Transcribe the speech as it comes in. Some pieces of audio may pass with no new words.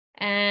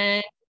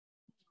And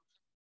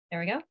there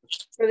we go.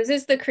 So this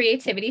is the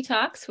Creativity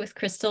Talks with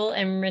Crystal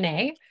and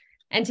Rene.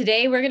 And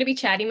today we're going to be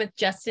chatting with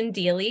Justin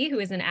Deeley, who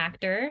is an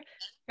actor.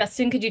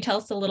 Justin, could you tell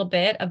us a little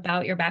bit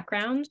about your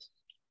background?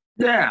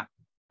 Yeah.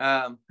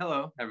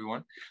 Hello,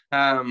 everyone.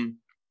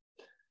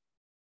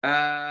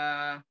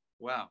 Wow,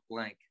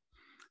 blank.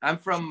 I'm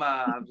from,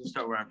 I'll just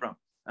start where I'm from.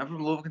 I'm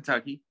from Louisville,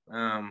 Kentucky,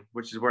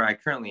 which is where I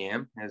currently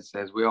am. As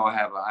we all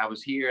have, I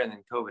was here and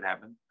then COVID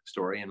happened.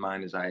 Story in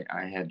mine is I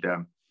had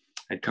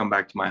come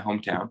back to my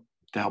hometown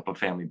to help a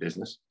family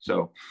business.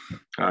 So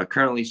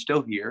currently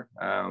still here.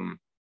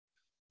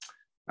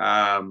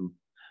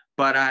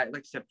 But I, like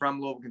I said,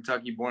 from Louisville,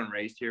 Kentucky, born and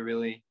raised here,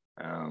 really.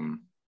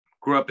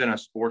 Grew up in a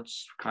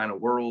sports kind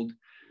of world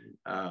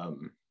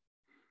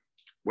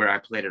where I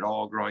played it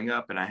all growing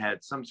up, and I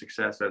had some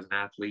success as an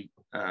athlete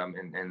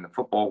in the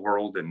football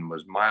world and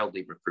was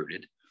mildly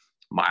recruited,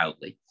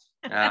 mildly.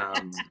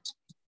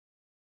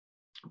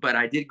 But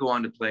I did go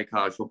on to play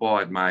college football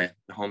at my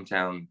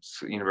hometown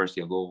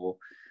University of Louisville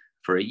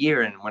for a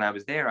year. And when I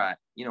was there,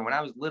 when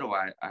I was little,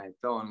 I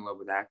fell in love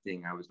with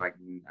acting. I was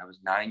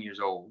 9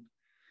 years old.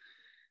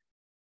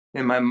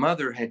 And my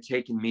mother had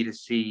taken me to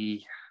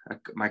see,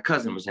 my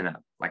cousin was in a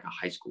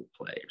high school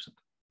play or something.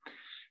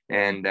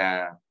 And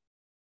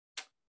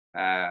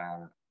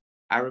I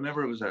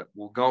remember it was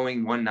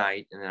going one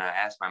night, and then I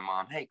asked my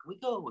mom, hey, can we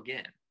go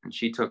again? And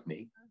she took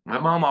me. My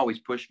mom always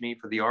pushed me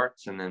for the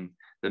arts. And then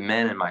the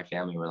men in my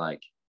family were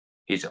like,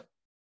 he's a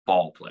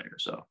ball player.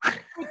 So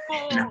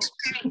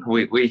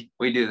we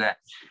do that.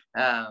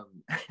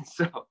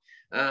 So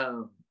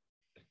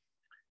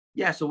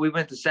we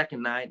went the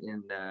second night,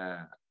 and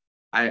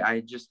I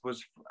just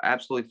was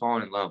absolutely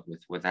falling in love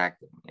with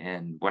acting.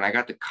 And when I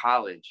got to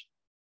college,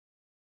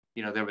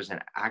 there was an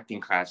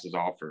acting classes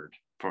offered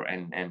for,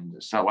 and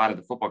so a lot of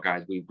the football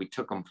guys, we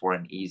took them for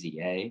an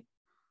easy A,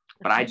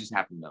 but I just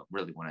happened to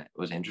really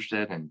was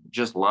interested and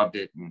just loved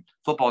it. And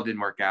football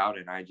didn't work out,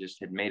 and I just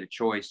had made a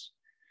choice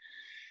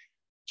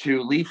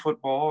to leave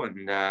football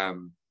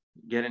and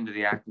get into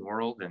the acting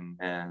world.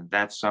 And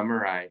that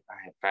summer, I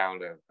had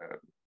found a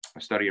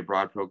study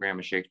abroad program,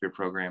 a Shakespeare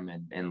program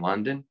in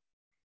London.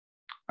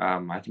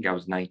 I think I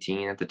was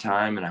 19 at the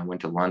time, and I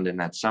went to London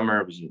that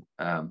summer. It was,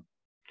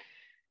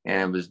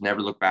 and it was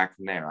never looked back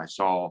from there. I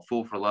saw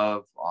Fool for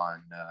Love I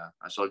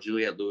saw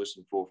Juliette Lewis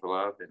in Fool for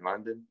Love in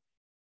London.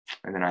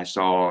 And then I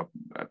saw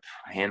a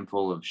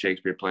handful of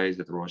Shakespeare plays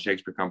at the Royal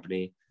Shakespeare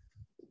Company.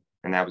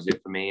 And that was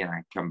it for me. And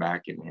I come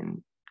back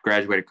and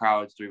graduated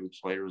college. 3 weeks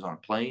later, was on a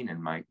plane,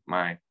 and my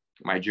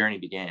journey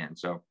began.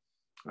 So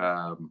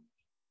I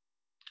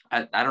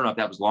don't know if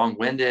that was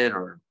long-winded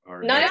or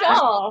Not at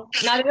all.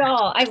 Not at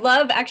all. I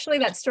love, actually,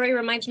 that story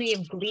reminds me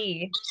of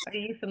Glee. Are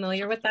you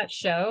familiar with that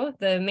show?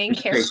 The main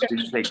character. Did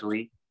you say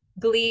Glee?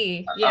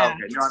 Glee, yeah.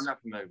 Okay. No, I'm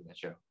not familiar with that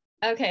show.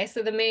 Okay,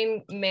 so the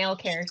main male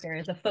character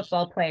is a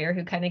football player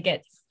who kind of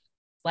gets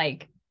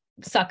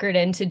suckered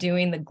into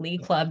doing the Glee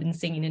club and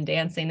singing and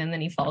dancing, and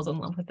then he falls in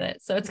love with it.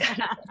 So it's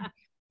kind of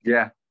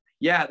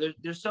yeah.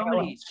 There's so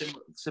many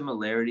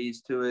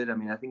similarities to it. I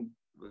mean, I think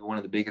one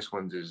of the biggest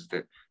ones is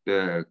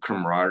the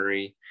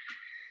camaraderie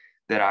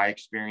that I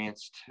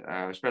experienced,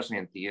 especially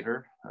in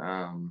theater,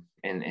 and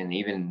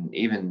even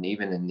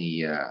in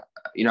the I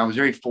was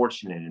very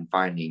fortunate in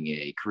finding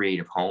a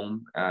creative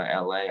home.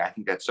 LA, I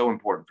think that's so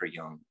important for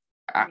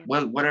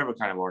whatever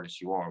kind of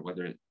artist you are,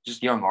 whether it's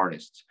just young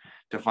artists,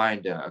 to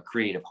find a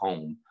creative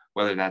home,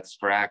 whether that's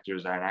for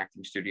actors at an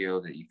acting studio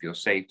that you feel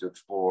safe to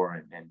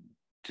explore and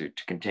to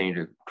continue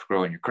to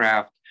grow in your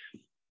craft.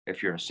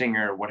 If you're a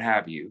singer, what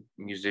have you,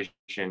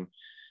 musician,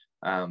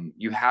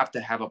 you have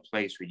to have a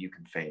place where you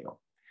can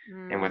fail.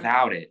 And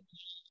without it,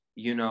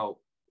 and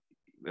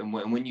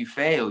when you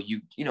fail,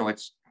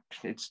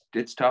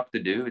 it's tough to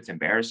do. It's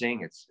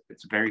embarrassing. It's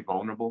very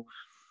vulnerable.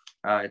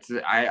 I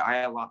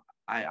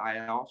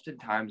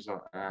oftentimes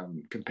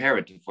compare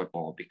it to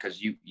football,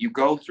 because you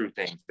go through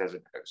things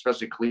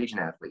especially a collegiate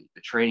athlete.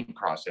 The training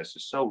process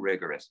is so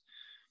rigorous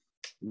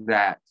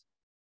that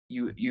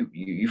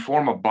you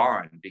form a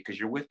bond, because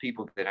you're with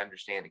people that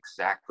understand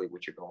exactly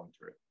what you're going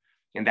through,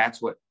 and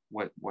that's what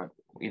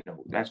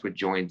that's what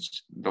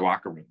joins the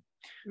locker room.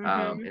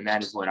 And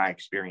that is what I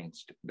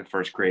experienced the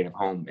first creative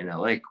home in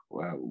LA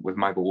with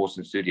Michael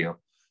Wilson's studio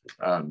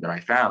that I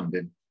found.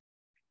 And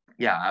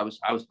yeah, I was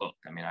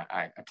hooked. I mean,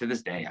 I to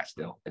this day,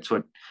 it's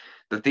what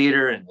the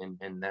theater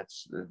and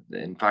that's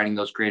and finding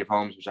those creative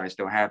homes, which I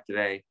still have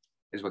today,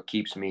 is what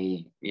keeps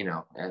me,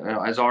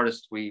 as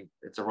artists,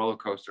 it's a roller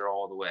coaster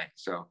all the way.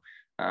 So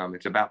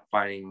it's about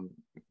finding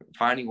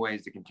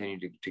ways to continue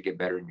to get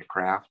better in your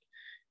craft.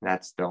 And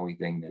that's the only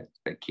thing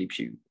that keeps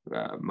you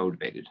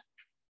motivated.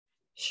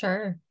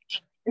 Sure.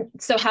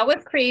 So how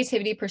was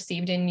creativity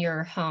perceived in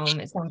your home?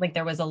 It sounds like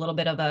there was a little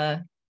bit of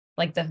the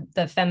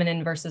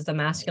feminine versus the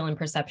masculine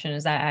perception.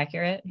 Is that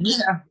accurate?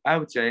 Yeah, I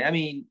would say. I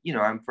mean,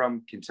 I'm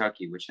from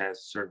Kentucky, which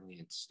has certainly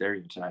its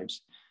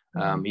stereotypes.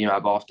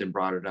 I've often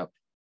brought it up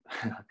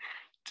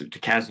to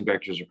casting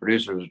directors or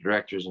producers or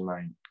directors in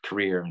my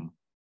career.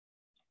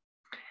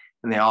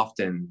 And they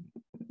often,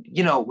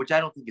 you know, which I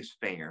don't think is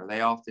fair.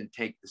 They often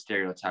take the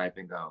stereotype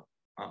and go,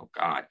 oh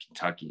God,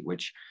 Kentucky,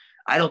 which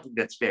I don't think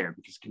that's fair,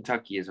 because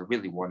Kentucky is a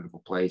really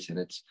wonderful place. And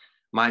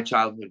my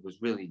childhood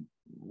was really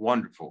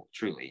wonderful,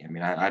 truly. I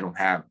mean, I don't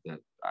have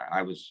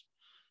I was,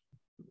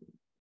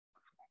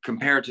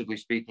 comparatively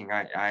speaking,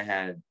 I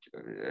had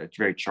a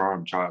very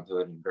charmed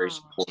childhood and very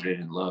supported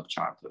and loved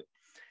childhood.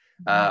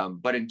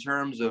 But in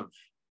terms of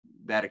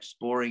that,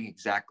 exploring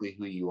exactly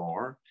who you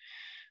are,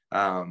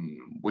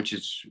 which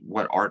is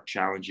what art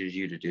challenges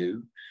you to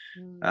do.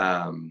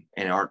 And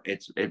art,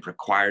 it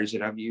requires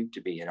it of you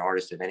to be an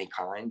artist of any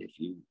kind.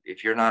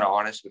 If you're not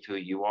honest with who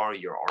you are,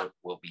 your art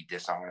will be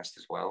dishonest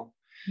as well.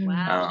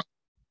 Wow.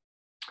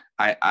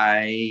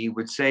 I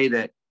would say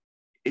that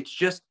it's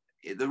just,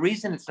 the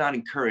reason it's not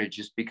encouraged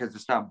is because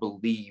it's not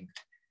believed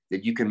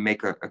that you can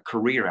make a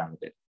career out of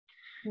it.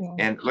 Yeah.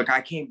 And look, I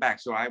came back.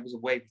 So I was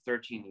away for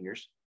 13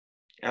 years,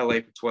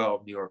 LA for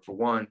 12, New York for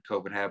 1,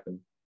 COVID happened.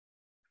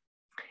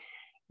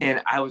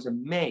 And I was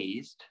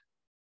amazed,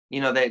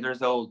 you know, there's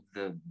the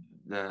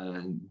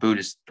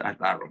Buddhist, I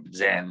don't know,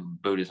 Zen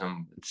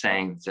Buddhism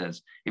saying that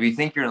says, if you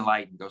think you're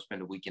enlightened, go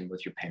spend a weekend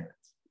with your parents.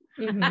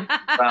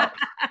 Well,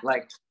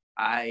 like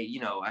I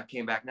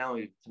came back not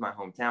only to my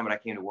hometown, but I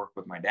came to work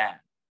with my dad,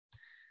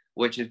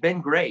 which has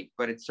been great,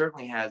 but it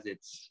certainly has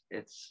its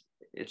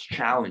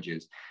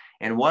challenges.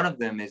 And one of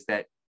them is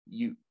that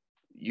you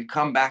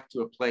come back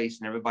to a place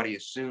and everybody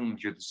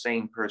assumes you're the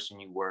same person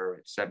you were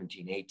at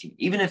 17, 18,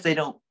 even if they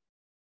don't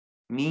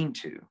mean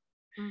to.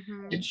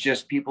 It's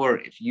just people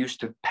are used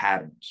to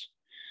patterns.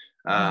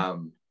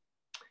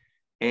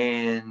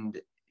 And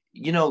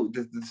you know,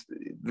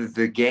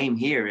 the game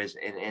here is,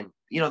 and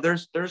you know,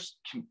 there's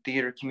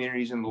theater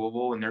communities in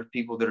Louisville, and there's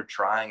people that are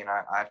trying, and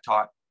I've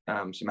taught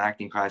some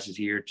acting classes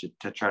here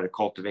to try to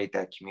cultivate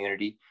that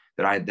community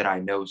that I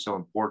know is so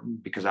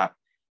important, because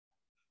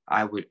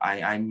I would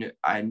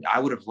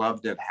have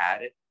loved to have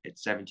had it at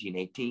 17,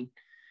 18,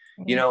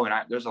 you know, and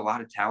there's a lot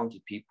of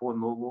talented people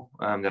in Louisville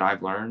that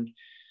I've learned.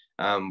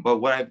 But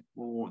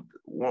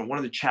one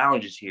of the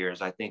challenges here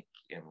is, I think,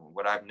 you know,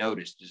 what I've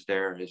noticed is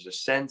there is a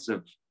sense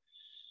of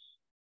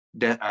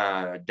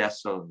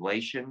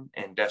desolation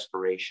and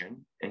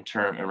desperation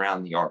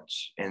around the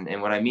arts.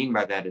 And what I mean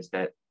by that is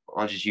that,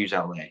 I'll just use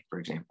LA, for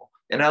example.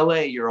 In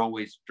LA, you're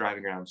always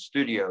driving around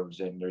studios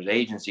and there's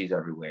agencies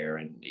everywhere.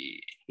 And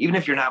even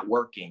if you're not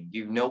working,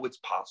 you know it's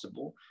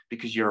possible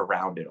because you're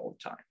around it all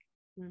the time.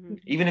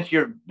 Even if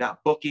you're not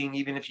booking,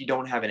 even if you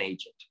don't have an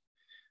agent.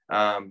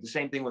 The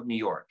same thing with New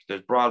York.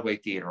 There's Broadway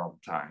theater all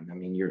the time. I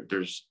mean,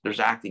 there's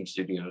acting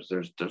studios.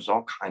 There's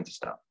all kinds of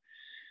stuff.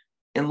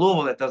 In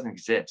Louisville, that doesn't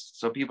exist.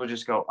 So people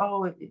just go,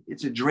 oh,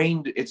 it's a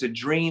dream. It's a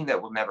dream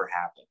that will never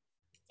happen,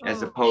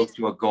 as opposed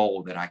to a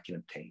goal that I can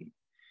obtain.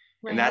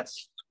 Right. And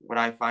that's what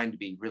I find to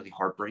be really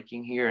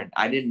heartbreaking here. And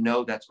I didn't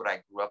know that's what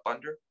I grew up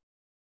under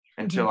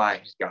until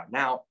I gotten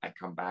out. I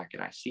come back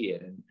and I see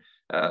it.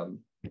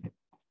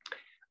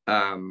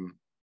 And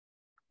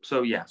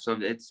so yeah, so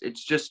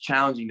it's just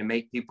challenging to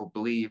make people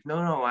believe,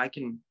 no, I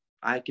can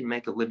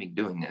make a living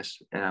doing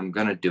this, and I'm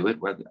gonna do it.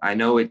 Whether I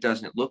know it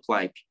doesn't look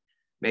like,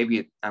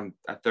 I'm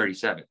at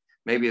 37.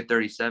 Maybe at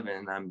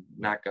 37, I'm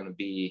not gonna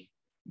be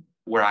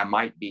where I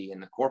might be in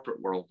the corporate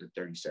world at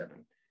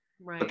 37.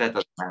 Right. But that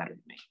doesn't matter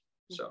to me.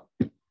 So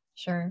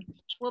sure.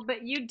 Well,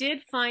 but you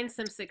did find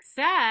some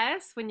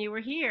success when you were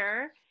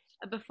here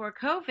before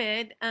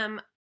COVID.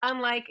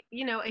 Unlike,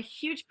 you know, a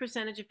huge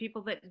percentage of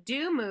people that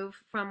do move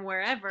from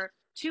wherever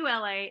to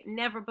LA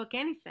never book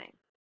anything.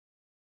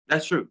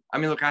 That's true. I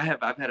mean, look, I've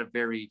had a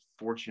very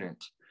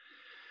fortunate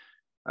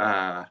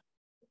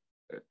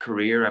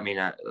career. I mean,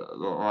 a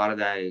lot of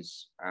that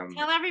is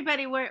tell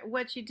everybody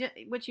what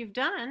you've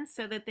done,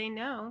 so that they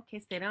know, in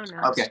case they don't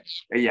know. Okay.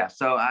 Yeah.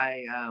 So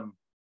I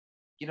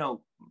you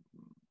know,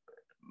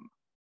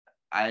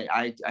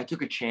 I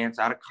took a chance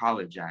out of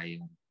college.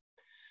 It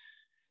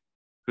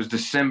was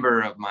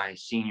December of my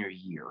senior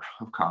year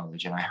of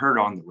college, and I heard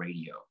on the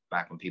radio,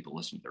 back when people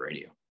listened to the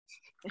radio,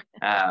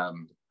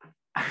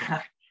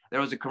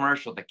 there was a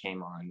commercial that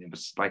came on. It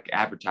was like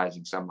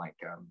advertising some like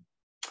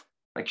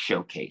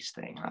showcase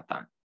thing. And I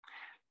thought,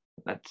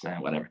 that's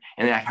whatever.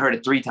 And then I heard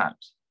it 3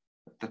 times.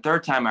 The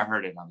third time I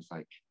heard it, I was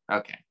like,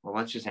 okay, well,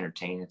 let's just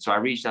entertain it. So I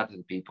reached out to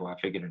the people. I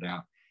figured it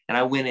out. And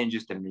I went in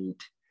just to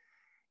meet.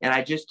 And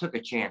I just took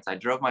a chance. I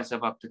drove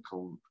myself up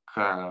to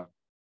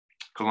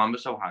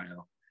Columbus,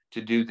 Ohio,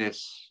 to do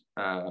this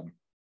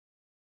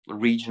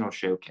regional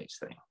showcase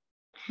thing.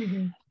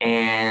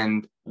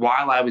 And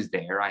while I was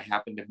there, I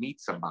happened to meet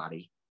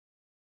somebody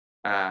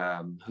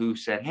who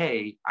said,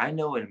 hey, I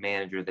know a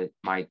manager that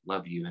might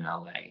love you in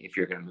LA. If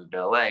you're going to move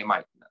to LA,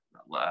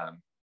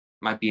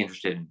 might be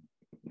interested in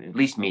at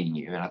least meeting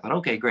you. And I thought,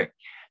 okay, great.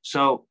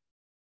 So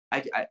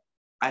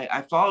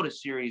I followed a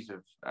series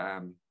of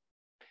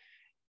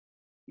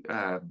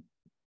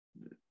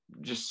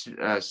just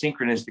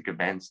synchronistic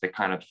events that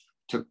kind of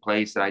took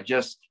place, that I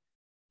just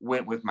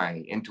went with my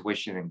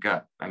intuition and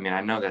gut. I mean,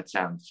 I know that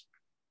sounds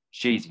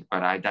cheesy,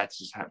 but that's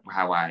just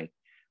how I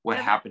what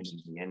Yeah, happened to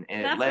me, and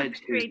it that's what led the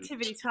to.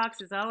 Creativity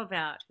Talks is all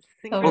about.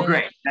 Oh,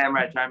 great! I'm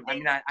right. I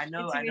mean, I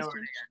know, Renee. I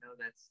Intuition. know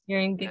that's You're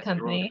in good that's the road.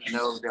 company. I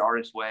know the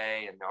Artist's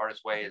Way, and the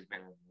Artist's Way has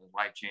been a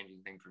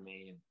life-changing thing for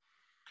me,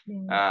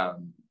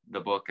 and the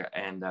book,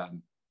 and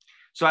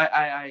so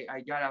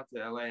I got out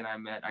to LA, and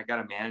I got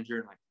a manager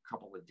in like a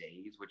couple of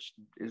days, which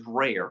is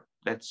rare.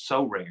 That's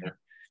so rare,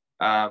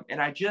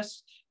 and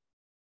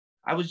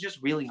I was just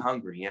really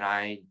hungry, and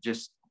I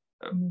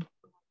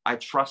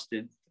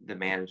trusted the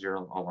manager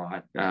a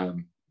lot.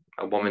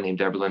 A woman named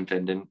Deborah Lynn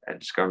Findon at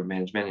Discover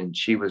Management, and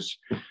she was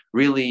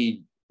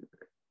really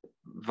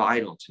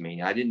vital to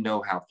me. I didn't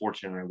know how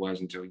fortunate I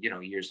was until,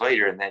 years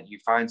later, and then you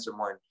find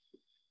someone,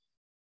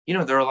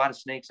 there are a lot of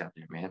snakes out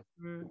there, man.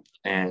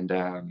 And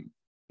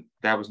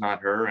that was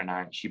not her. And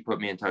she put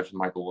me in touch with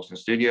Michael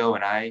Wilson's studio,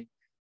 and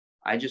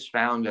I just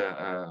found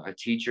a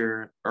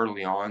teacher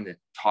early on that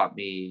taught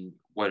me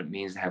what it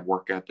means to have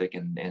work ethic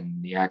in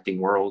the acting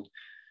world,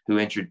 who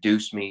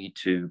introduced me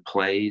to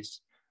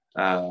plays,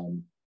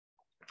 and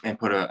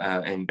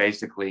and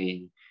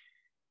basically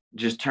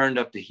just turned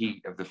up the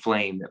heat of the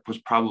flame that was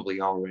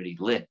probably already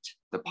lit,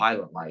 the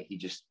pilot light. He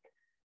just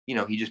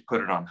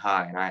put it on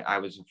high. And I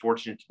was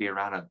fortunate to be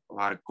around a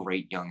lot of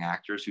great young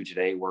actors who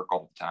today work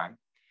all the time.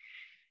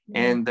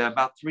 And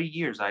about 3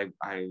 years, I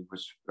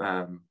was,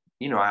 I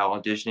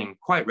auditioning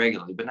quite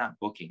regularly, but not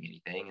booking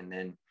anything. And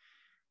then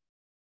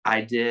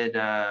I did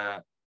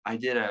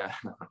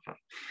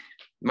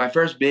my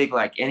first big,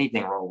 like,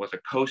 anything role was a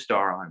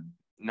co-star on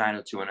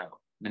 90210,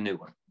 the new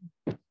one,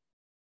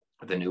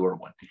 the newer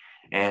one.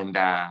 And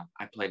I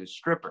played a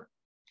stripper,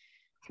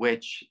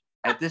 which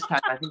at this time,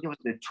 I think it was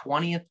the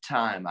 20th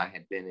time I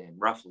had been in,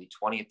 roughly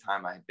 20th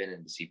time I had been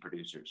in to see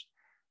producers.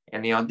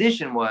 And the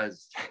audition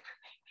was,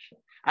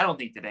 I don't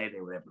think today they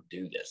would ever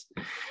do this,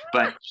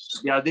 but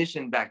the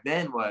audition back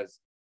then was,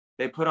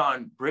 they put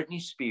on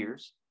Britney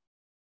Spears,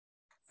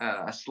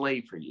 A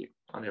Slave for You.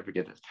 I'll never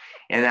forget this.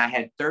 And I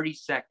had 30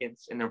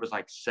 seconds, and there was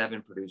like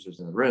 7 producers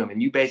in the room,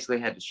 and you basically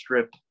had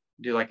to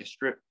do like a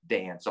strip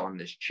dance on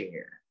this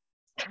chair.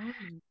 Oh my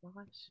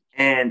gosh.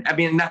 And I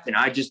mean, nothing.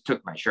 I just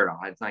took my shirt off.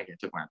 It's not like I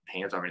took my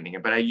pants off or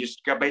anything, but I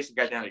just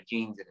basically got down to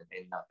jeans and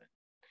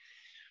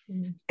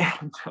nothing.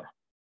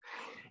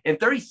 And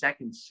 30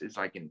 seconds is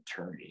like an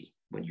eternity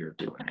when you're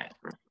doing that.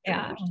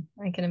 Yeah,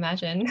 I can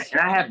imagine. And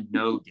I have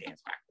no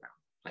dance background,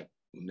 like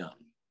none.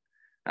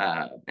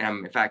 And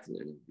I'm, in fact, a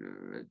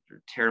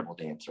terrible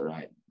dancer.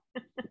 I'm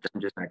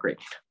just not great.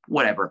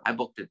 Whatever. I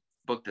booked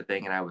the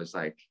thing, and I was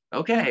like,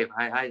 okay,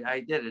 I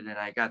did it, and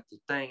I got the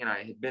thing, and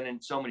I had been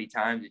in so many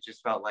times, it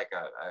just felt like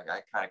I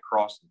kind of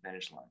crossed the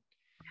finish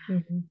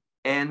line.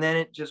 And then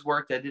it just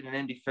worked. I did an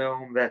indie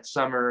film that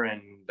summer,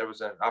 and there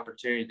was an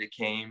opportunity that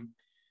came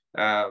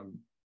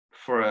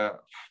for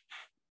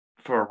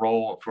a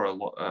role for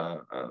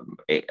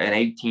an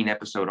 18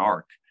 episode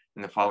arc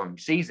in the following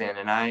season.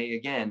 And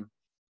I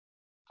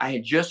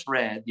had just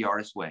read The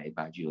Artist's Way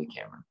by Julie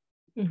Cameron.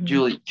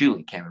 Julie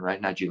Cameron,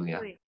 right? Not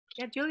Julia.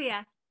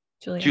 Julia.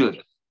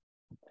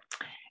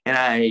 And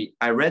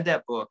I read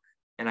that book,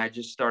 and I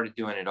just started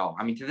doing it all.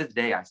 I mean, to this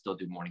day, I still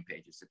do morning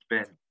pages. It's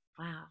been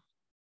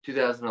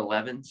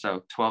 2011,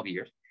 so 12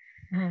 years.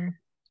 And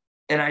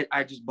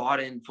I just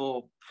bought in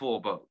full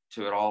boat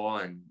to it all.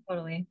 And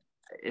totally,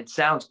 it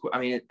sounds cool. I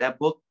mean, that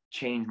book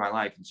changed my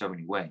life in so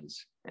many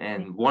ways.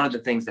 And one of the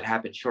things that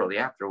happened shortly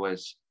after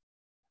was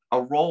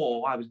a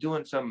role. I was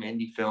doing some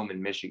indie film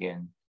in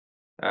Michigan,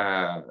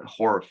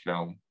 horror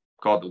film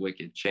called The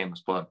Wicked,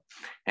 shameless plug.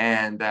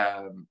 And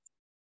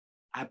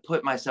I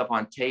put myself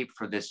on tape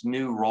for this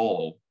new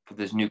role, for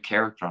this new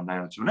character on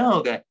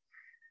 90210, that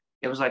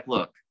it was like,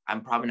 look,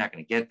 I'm probably not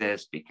going to get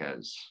this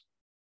because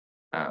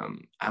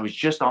I was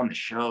just on the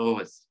show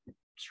as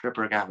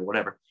stripper guy or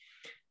whatever.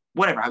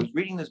 I was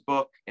reading this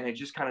book, and it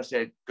just kind of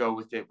said, go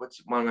with it.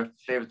 What's one of my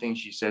favorite things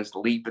she says?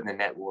 Leap and the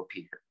net will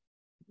appear.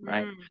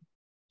 Right.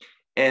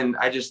 And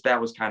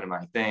that was kind of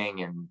my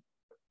thing. And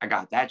I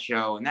got that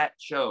show, and that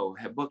show,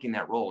 booking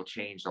that role,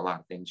 changed a lot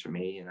of things for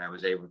me. And I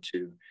was able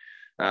to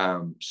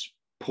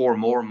pour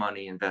more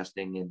money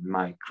investing in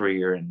my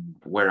career and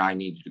where I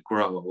needed to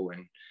grow.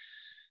 And,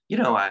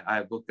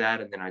 I booked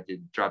that, and then I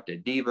did Drop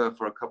Dead Diva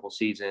for a couple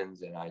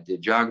seasons, and I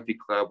did Geography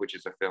Club, which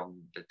is a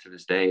film that to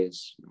this day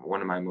is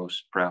one of my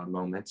most proud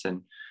moments.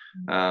 And,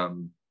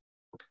 and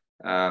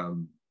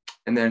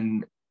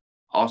then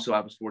also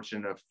I was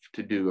fortunate enough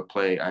to do a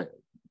play,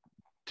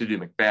 to do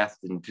Macbeth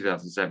in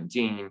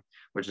 2017,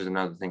 which is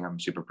another thing I'm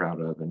super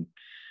proud of.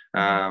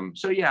 And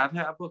so yeah,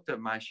 I've booked up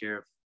my share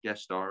of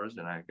guest stars,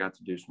 and I got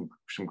to do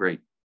some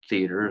great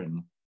theater,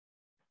 and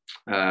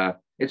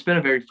it's been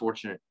a very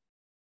fortunate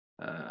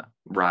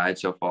ride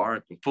so far.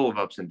 It's been full of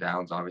ups and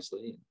downs,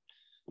 obviously.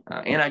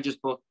 And I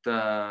just booked.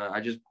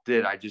 I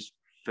just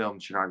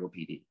filmed Chicago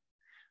PD,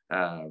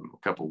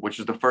 which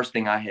was the first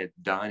thing I had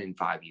done in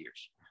 5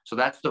 years. So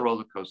that's the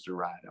roller coaster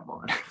ride I'm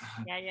on.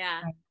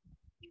 Yeah.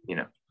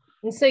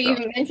 And so you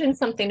mentioned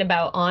something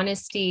about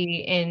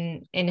honesty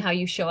in how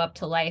you show up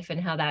to life and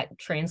how that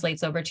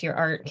translates over to your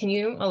art. Can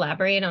you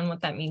elaborate on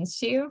what that means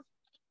to you?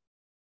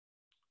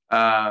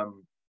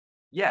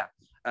 Yeah.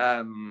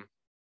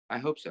 I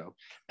hope so.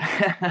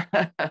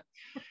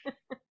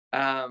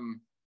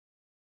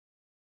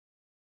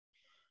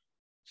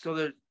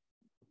 So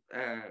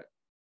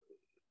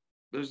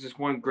there's this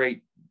one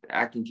great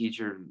acting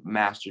teacher,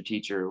 master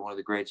teacher, one of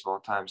the greats of all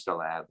time,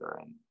 Stella Adler,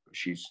 and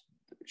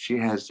she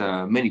has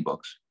many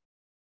books.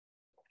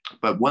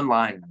 But one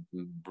line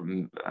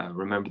I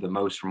remember the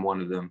most from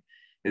one of them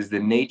is, "The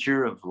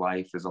nature of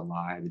life is a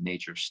lie. The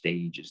nature of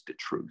stage is the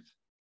truth."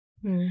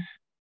 Mm.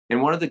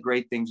 And one of the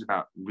great things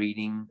about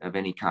reading of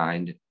any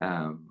kind,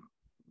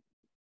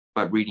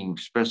 but reading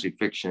especially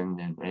fiction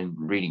and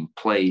reading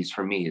plays,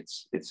 for me,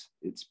 it's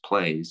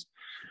plays,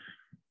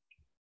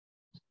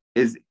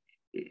 is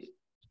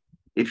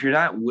if you're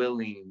not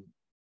willing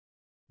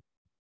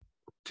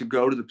to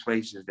go to the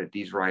places that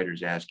these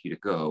writers ask you to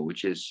go,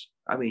 which is,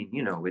 I mean,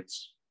 you know,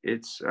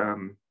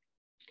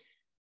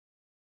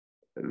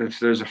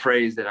 there's a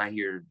phrase that I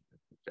hear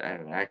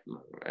an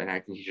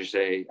acting teacher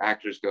say: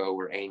 actors go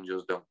where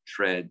angels don't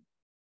tread.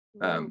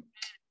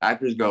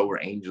 Actors go where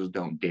angels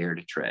don't dare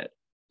to tread.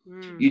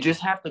 You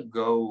just have to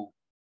go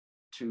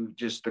to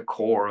just the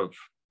core of,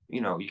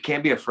 you know, you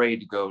can't be afraid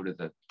to go to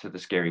the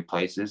scary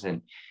places.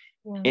 And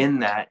in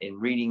that, in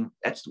reading,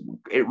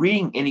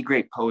 reading any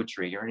great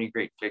poetry or any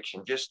great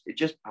fiction, it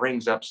just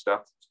brings up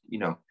stuff, you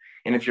know.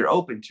 And if you're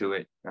open to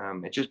it,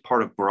 it's just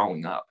part of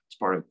growing up. It's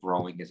part of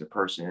growing as a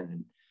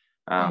person.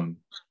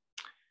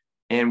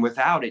 And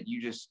without it,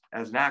 you just,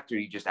 as an actor,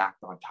 you just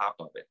act on top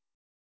of it.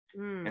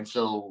 And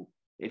so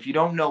if you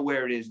don't know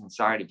where it is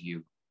inside of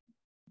you,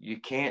 you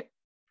can't,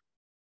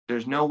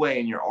 there's no way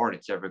in your art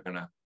it's ever going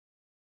to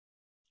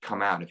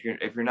come out. If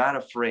you're not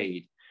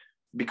afraid,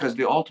 because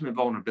the ultimate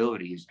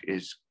vulnerability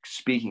is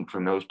speaking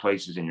from those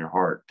places in your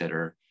heart that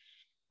are,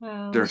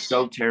 they're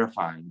so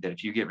terrifying, that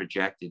if you get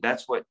rejected,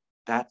 that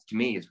to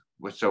me is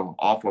what's so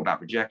awful about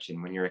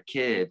rejection. When you're a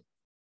kid,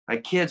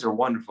 like, kids are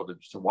wonderful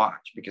to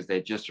watch because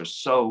they just are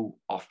so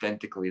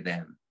authentically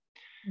them.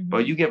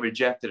 But you get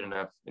rejected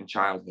enough in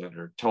childhood,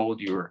 or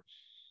told you were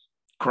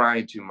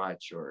crying too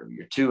much, or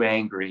you're too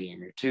angry, or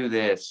you're too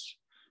this,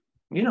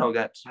 you know,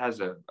 that has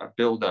a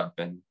buildup.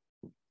 And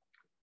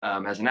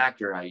as an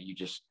actor, you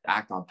just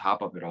act on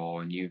top of it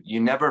all, and you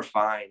never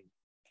find.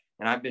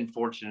 And I've been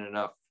fortunate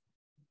enough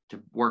to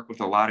work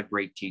with a lot of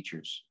great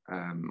teachers,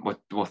 with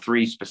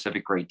three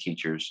specific great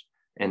teachers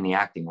in the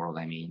acting world,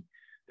 I mean,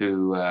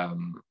 who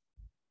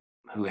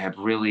have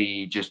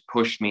really just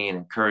pushed me and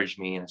encouraged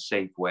me in a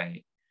safe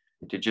way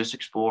to just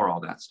explore all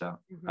that stuff.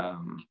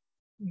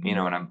 You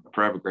know, and I'm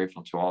forever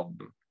grateful to all of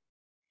them.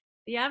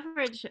 The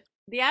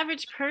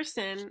average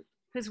person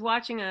who's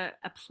watching a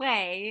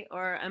play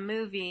or a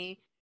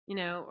movie, you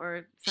know,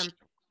 or some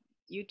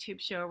YouTube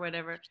show or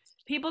whatever,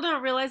 people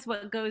don't realize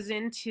what goes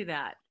into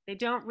that. They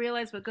don't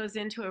realize what goes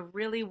into a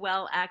really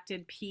well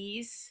acted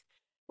piece,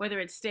 whether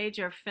it's stage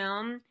or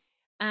film.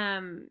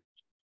 And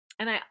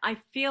I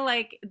feel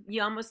like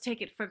you almost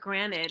take it for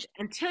granted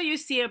until you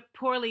see a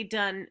poorly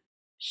done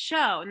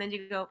show. And then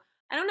you go,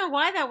 I don't know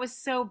why that was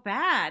so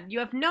bad. You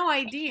have no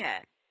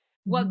idea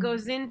what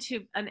goes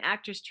into an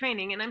actor's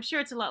training. And I'm sure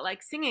it's a lot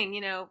like singing,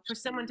 you know, for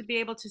someone to be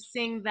able to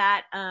sing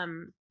that,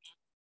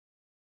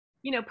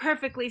 you know,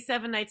 perfectly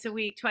 7 nights a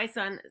week, twice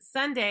on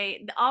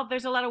Sunday,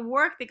 there's a lot of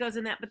work that goes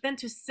in that. But then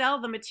to sell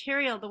the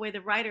material the way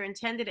the writer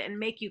intended it and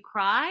make you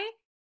cry,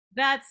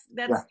 that's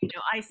you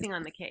know, icing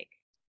on the cake.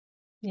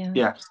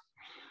 Yeah.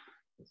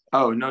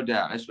 Oh, no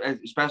doubt,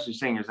 especially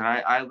singers. And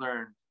I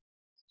learned,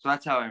 so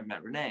that's how I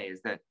met Rene,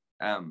 is that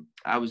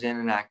I was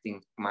in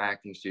my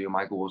acting studio,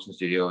 Michael Wilson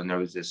studio, and there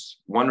was this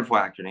wonderful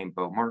actor named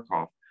Bo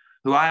Markoff,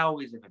 who I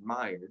always have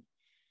admired,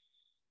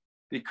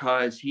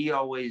 because he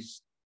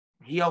always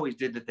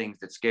did the things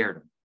that scared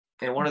him.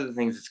 And one of the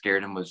things that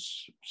scared him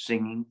was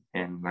singing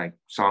and like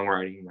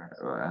songwriting.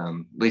 At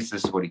least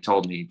this is what he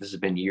told me. This has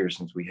been years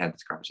since we had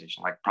this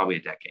conversation, like probably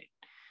a decade.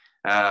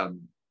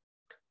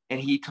 And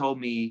he told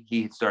me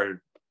he started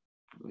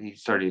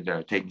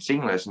taking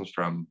singing lessons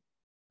from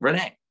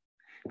Rene,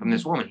 from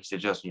this woman. He said,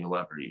 Justin, you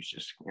love her. He's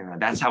just, you know,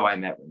 that's how I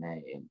met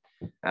Rene.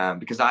 And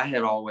because I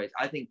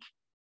think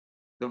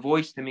the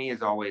voice to me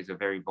is always a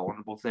very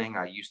vulnerable thing.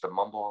 I used to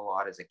mumble a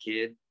lot as a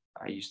kid.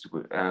 I used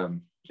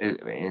to,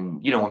 and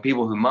you know, when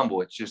people who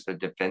mumble, it's just a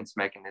defense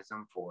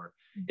mechanism for,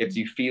 if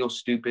you feel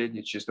stupid,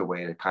 it's just a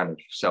way to kind of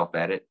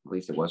self-edit. At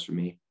least it was for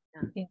me.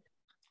 Yeah.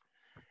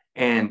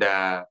 And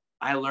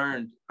I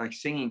learned, like,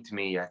 singing to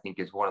me, I think,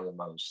 is one of the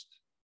most,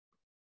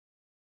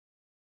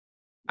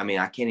 I mean,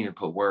 I can't even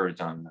put words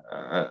on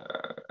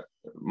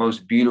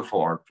most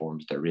beautiful art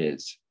forms there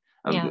is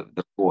of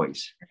the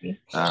voice.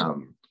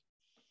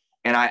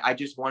 And I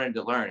just wanted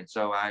to learn. And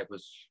so I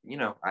was, you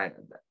know, I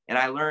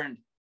learned,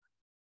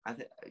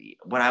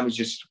 when I was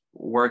just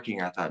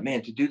working, I thought,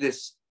 man, to do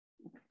this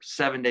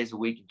 7 days a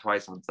week and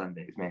twice on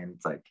Sundays, man,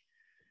 it's like,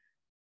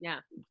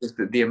 just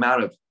the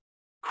amount of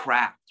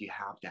craft you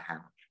have to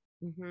have,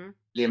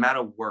 the amount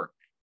of work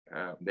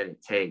that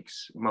it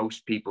takes.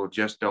 Most people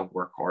just don't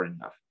work hard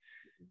enough.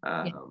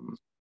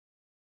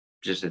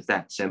 Just, it's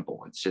that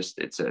simple.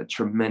 It's a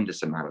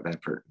tremendous amount of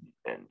effort.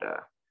 And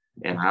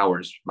and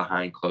hours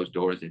behind closed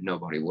doors that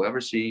nobody will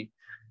ever see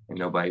and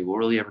nobody will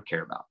really ever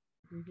care about.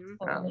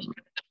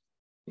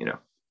 You know.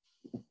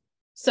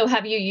 So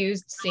have you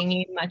used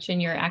singing much in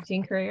your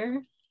acting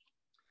career?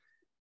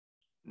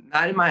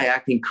 Not in my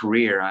acting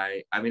career.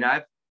 I mean,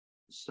 I've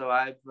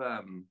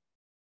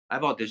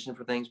auditioned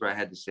for things where I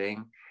had to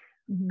sing.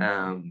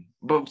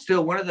 But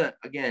still, one of the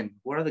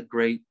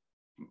great,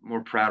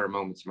 more prouder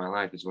moments of my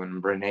life is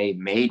when Rene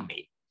made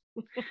me.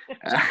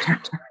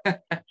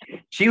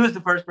 She was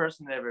the first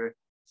person that ever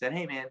said,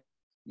 "Hey man,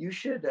 you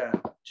should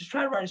just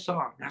try to write a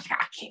song." And I was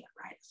like, "I can't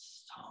write a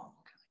song.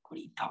 What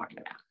are you talking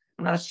about?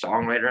 I'm not a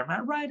songwriter. I'm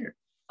not a writer."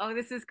 Oh,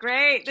 this is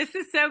great. This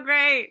is so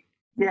great.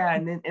 Yeah,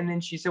 and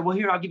then she said, "Well,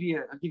 here, I'll give you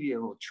a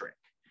little trick.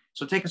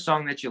 So take a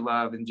song that you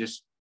love and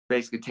just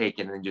basically take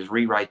it and then just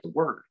rewrite the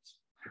words."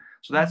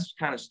 So that's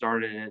kind of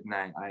started it, and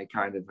I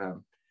kind of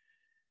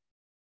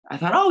I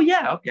thought, "Oh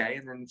yeah, okay."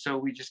 And then so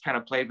we just kind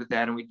of played with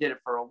that, and we did it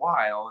for a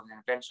while, and then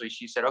eventually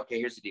she said, "Okay,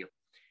 here's the deal.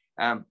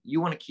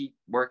 You want to keep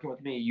working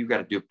with me? You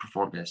got to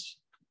perform this."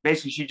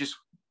 Basically, she just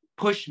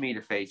pushed me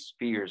to face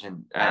fears.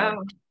 And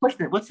what's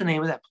the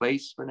name of that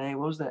place, Rene?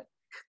 What was that?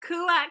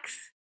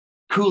 Kulak's.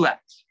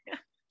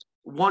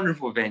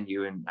 Wonderful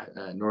venue in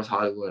North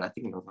Hollywood. I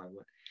think in North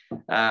Hollywood.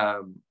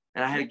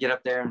 And I had to get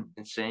up there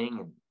and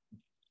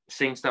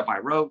sing stuff I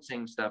wrote,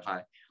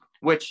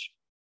 which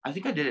I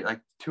think I did it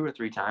like 2 or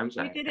 3 times.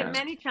 You did it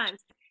many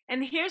times.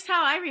 And here's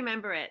how I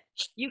remember it.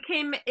 You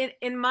came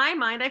in my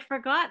mind, I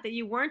forgot that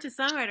you weren't a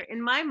songwriter.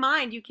 In my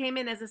mind, you came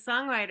in as a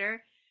songwriter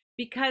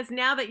because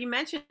now that you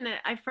mention it,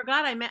 I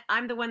forgot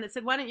I'm the one that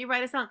said, "Why don't you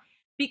write a song?"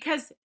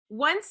 Because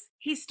once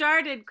he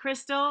started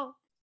Crystal,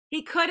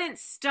 he couldn't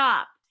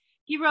stop.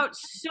 He wrote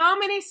so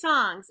many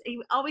songs.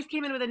 He always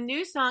came in with a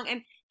new song,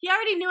 and he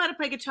already knew how to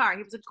play guitar.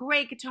 He was a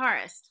great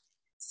guitarist.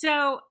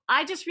 So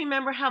I just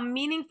remember how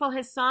meaningful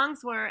his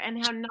songs were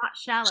and how not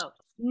shallow.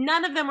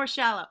 None of them were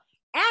shallow.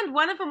 And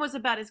one of them was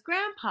about his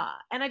grandpa.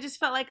 And I just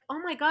felt like, oh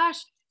my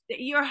gosh,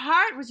 your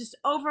heart was just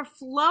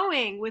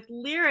overflowing with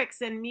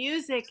lyrics and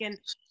music and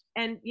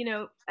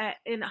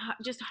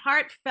just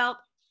heartfelt,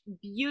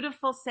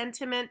 beautiful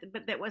sentiment,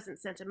 but that wasn't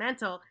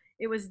sentimental.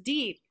 It was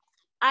deep.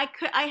 I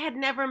had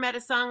never met a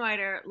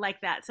songwriter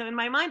like that. So in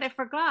my mind, I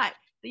forgot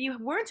that you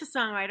weren't a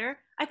songwriter.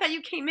 I thought you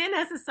came in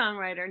as a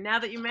songwriter. Now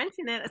that you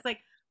mention it, it's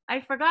like,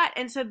 I forgot.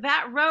 And so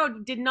that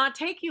road did not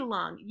take you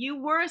long. You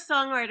were a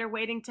songwriter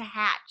waiting to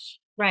hatch.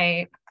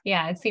 Right.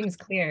 Yeah, it seems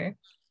clear.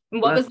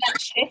 And what was that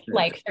shift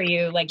like for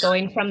you? Like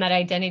going from that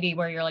identity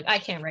where you're like, I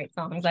can't write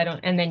songs,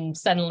 and then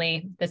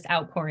suddenly this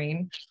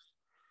outpouring.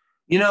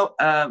 And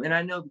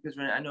I know because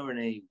I know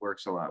Rene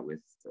works a lot with,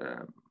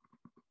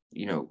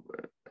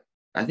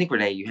 I think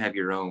Rene, you have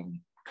your own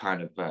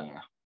kind of the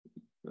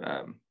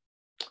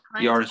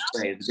artist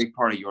way is a big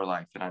part of your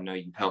life, and I know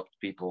you've helped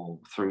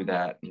people through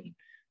that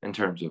in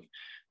terms of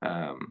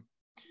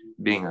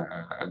being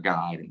a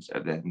guide and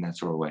stuff in that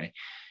sort of way.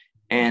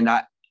 And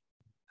I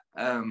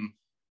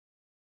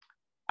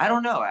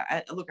don't know.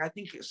 I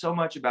think so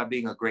much about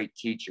being a great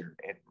teacher,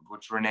 and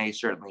which Rene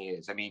certainly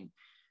is. I mean,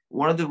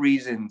 one of the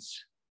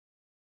reasons.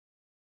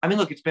 I mean,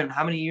 look, it's been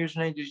how many years,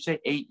 Rene? Did you say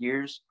 8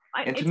 years?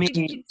 And to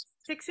me,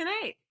 6 and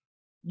 8.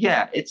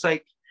 Yeah, it's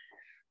like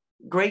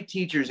great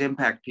teachers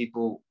impact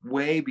people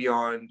way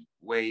beyond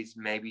ways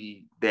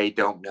maybe they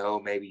don't know.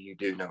 Maybe you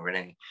do know,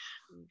 Rene.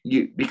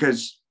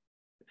 Because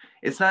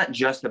it's not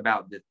just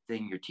about the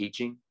thing you're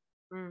teaching.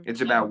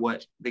 It's about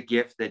what the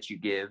gift that you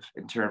give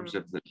in terms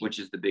of which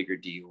is the bigger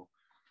deal,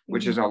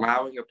 which is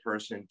allowing a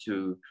person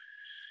to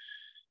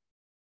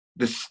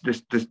the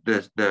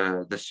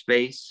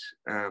space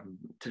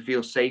to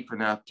feel safe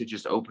enough to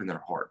just open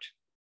their heart.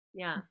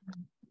 Yeah.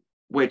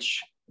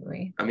 Which,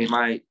 I mean,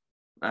 my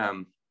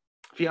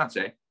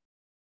fiance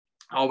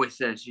always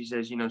says,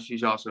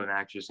 she's also an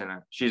actress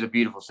and she's a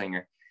beautiful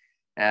singer.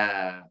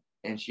 And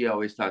she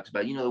always talks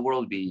about, the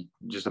world would be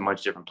just a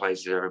much different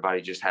place if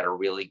everybody just had a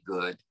really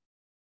good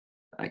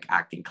like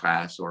acting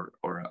class or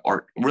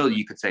art, really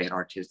you could say an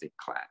artistic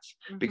class,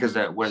 because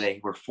where they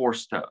were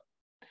forced to,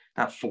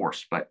 not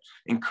forced, but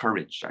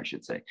encouraged, I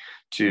should say,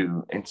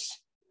 to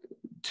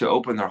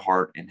open their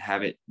heart and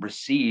have it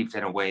received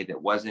in a way that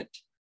wasn't,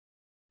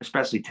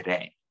 especially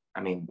today.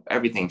 I mean,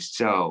 everything's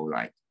so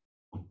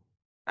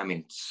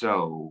it's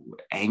so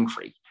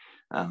angry.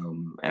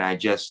 And I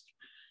just,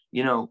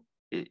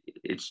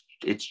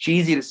 it's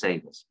cheesy to say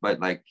this,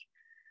 but like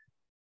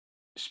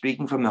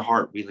speaking from the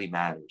heart really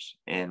matters.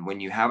 And when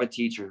you have a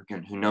teacher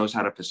who knows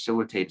how to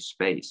facilitate a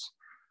space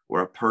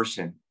where a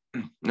person,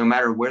 no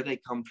matter where they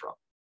come from,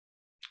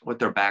 what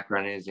their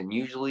background is, and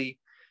usually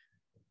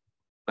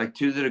like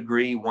to the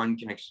degree one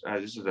can,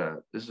 this is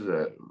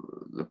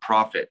the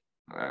Prophet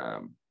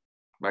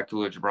by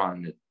Khalil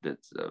Gibran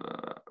that's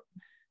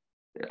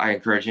I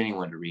encourage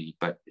anyone to read,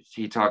 but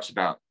he talks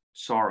about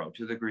sorrow.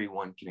 To the degree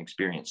one can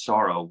experience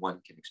sorrow,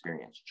 one can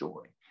experience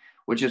joy,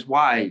 which is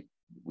why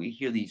we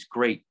hear these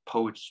great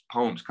poems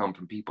come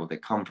from people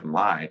that come from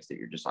lives that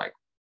you're just like,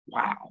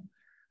 wow,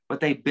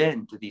 but they've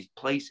been to these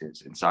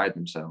places inside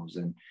themselves.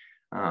 And,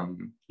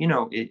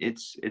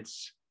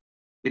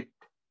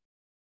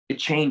 it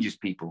changes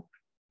people.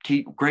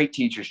 Great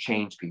teachers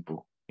change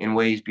people in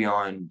ways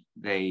beyond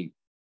they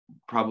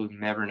probably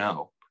never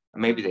know.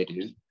 Maybe they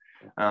do,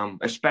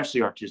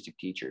 especially artistic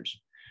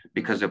teachers,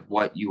 because of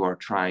what you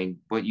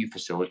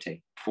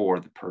facilitate for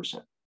the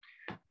person,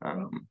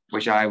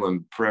 which I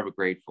am forever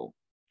grateful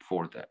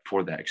for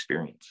that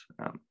experience,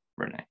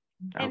 Rene.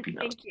 I hope you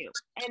know. Thank you.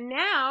 And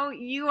now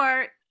you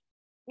are,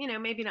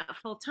 maybe not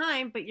full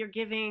time, but you're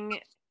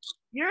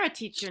a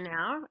teacher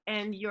now,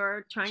 and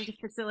you're trying to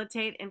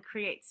facilitate and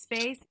create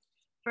space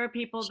for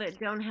people that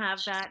don't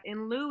have that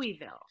in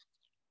Louisville.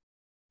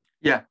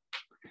 Yeah.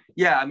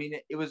 I mean,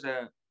 it was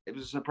a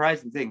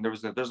surprising thing.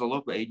 There's a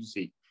local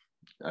agency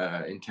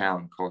in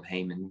town called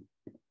Heyman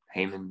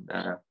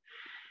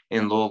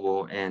in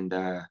Louisville, and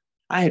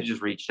I had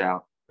just reached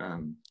out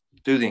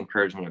through the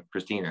encouragement of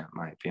Christina,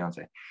 my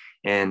fiance,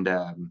 and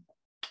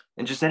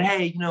just said,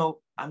 hey,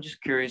 I'm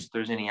just curious if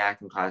there's any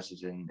acting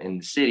classes in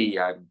the city.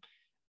 I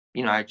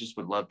just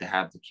would love to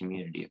have the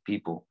community of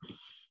people.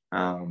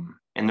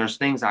 And there's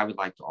things I would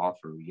like to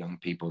offer young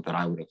people that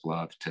I would have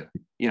loved to,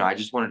 I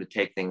just wanted to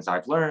take things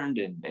I've learned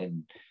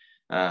and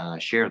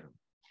share them.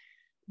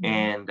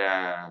 And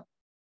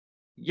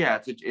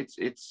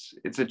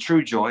it's a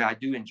true joy. I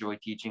do enjoy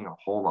teaching a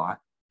whole lot.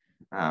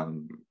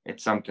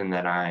 It's something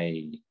that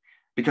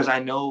because I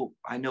know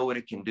what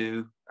it can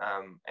do.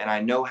 And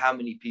I know how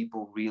many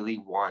people really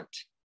want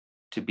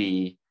to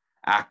be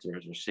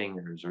actors or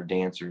singers or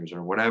dancers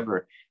or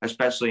whatever,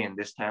 especially in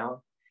this town,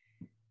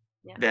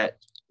 that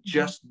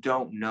just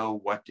don't know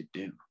what to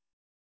do.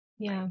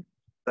 Yeah.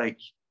 Like,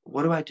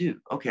 what do I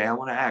do? Okay, I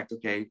want to act.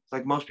 Okay. It's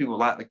like most people,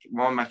 like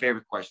one of my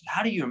favorite questions,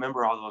 how do you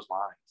remember all those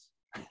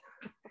lines?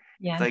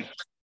 Yeah. It's like,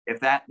 if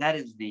that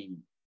is the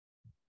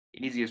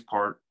easiest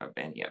part of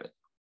any of it.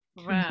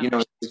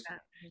 Wow.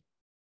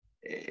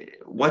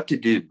 What to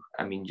do.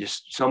 I mean,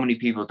 just so many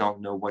people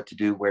don't know what to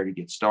do, where to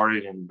get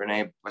started. And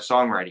Rene, with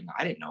songwriting,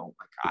 I didn't know.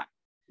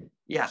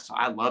 Yes,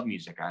 I love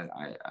music. I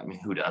mean,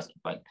 who doesn't?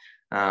 But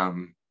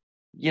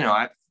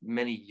I've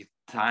many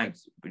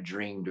times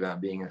dreamed about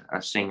being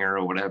a singer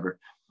or whatever.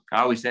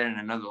 I always said in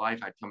another life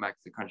I'd come back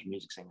to the country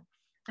music singer.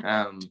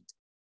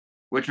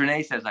 Which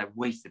Rene says I've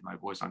wasted my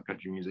voice on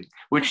country music,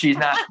 which she's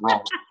not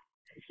wrong.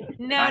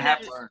 No, I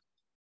have learned.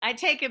 I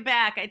take it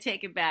back.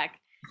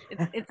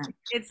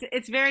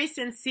 It's very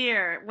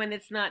sincere when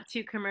it's not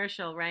too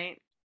commercial,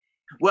 right?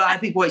 Well, I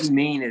think what you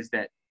mean is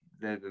that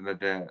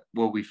the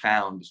what we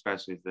found,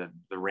 especially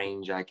the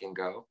range I can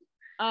go.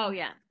 Oh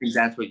yeah. Because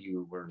that's what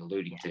you were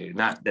alluding to.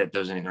 Not that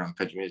there's anything wrong with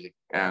country music.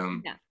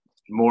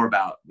 More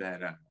about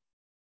that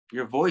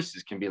your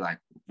voices can be like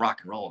rock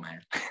and roll,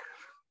 man.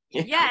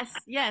 Yes,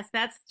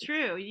 that's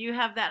true. You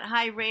have that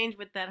high range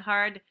with that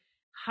hard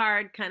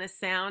kind of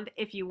sound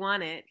if you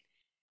want it.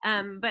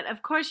 But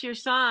of course, your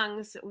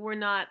songs were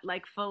not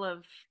like full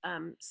of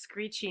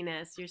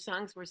screechiness. Your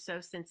songs were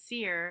so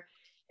sincere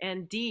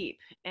and deep,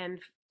 and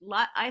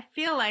I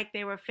feel like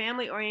they were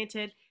family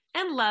oriented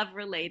and love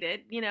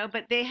related,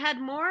 but they had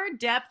more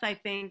depth, I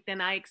think,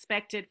 than I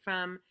expected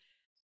from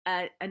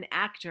an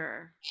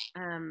actor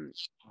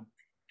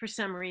for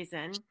some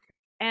reason.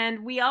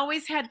 And we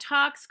always had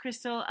talks,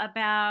 Crystal,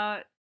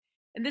 about,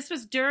 and this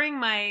was during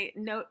my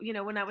note,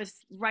 when I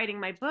was writing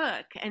my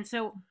book. And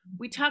so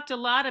we talked a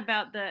lot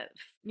about the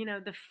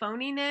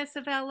phoniness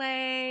of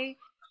LA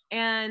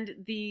and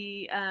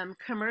the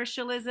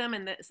commercialism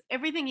and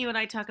everything you and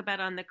I talk about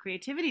on the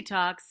creativity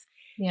talks.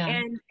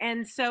 Yeah.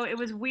 And so it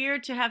was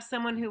weird to have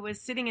someone who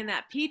was sitting in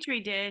that petri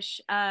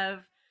dish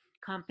of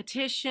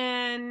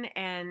competition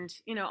and,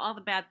 all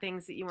the bad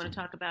things that you want to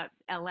talk about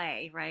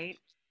LA, right?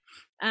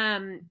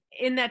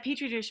 In that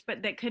petri dish,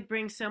 but that could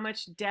bring so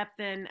much depth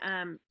and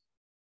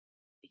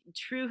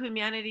true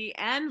humanity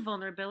and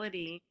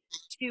vulnerability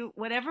to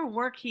whatever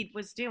work he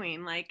was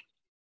doing. Like,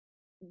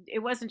 it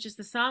wasn't just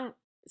the song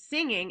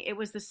singing, it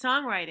was the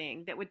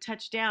songwriting that would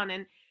touch down.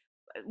 And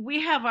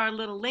we have our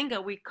little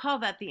lingo, we call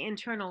that the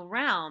internal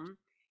realm.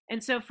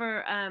 And so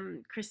for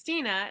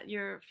Christina,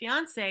 your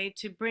fiance,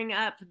 to bring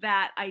up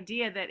that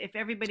idea that if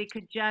everybody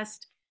could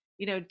just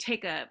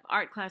take a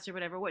art class or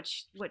whatever, what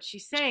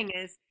she's saying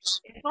is,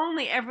 if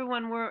only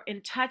everyone were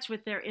in touch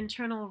with their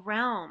internal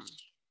realm,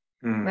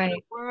 right,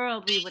 the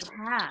world we would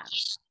have.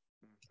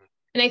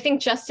 And I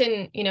think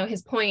Justin, your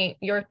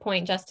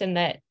point, Justin,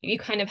 that you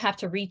kind of have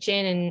to reach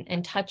in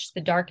and touch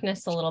the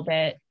darkness a little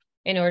bit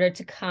in order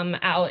to come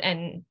out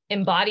and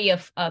embody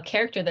a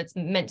character that's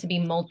meant to be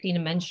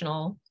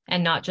multidimensional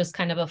and not just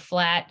kind of a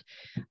flat,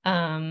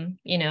 kind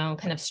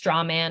of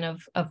straw man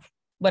of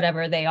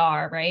whatever they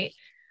are, right?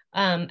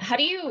 How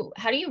do you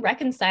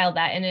reconcile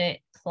that in a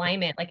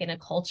climate, like in a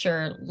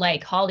culture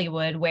like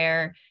Hollywood,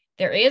 where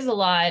there is a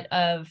lot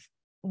of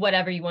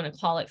whatever you want to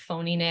call it,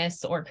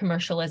 phoniness or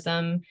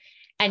commercialism,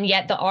 and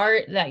yet the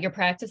art that you're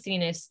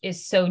practicing is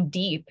so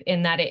deep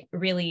in that it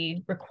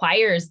really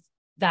requires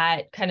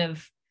that kind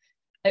of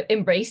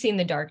embracing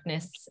the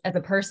darkness as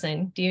a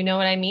person? Do you know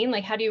what I mean?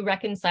 Like, how do you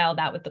reconcile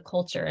that with the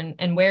culture,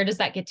 and where does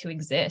that get to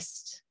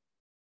exist?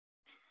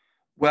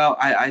 Well,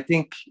 I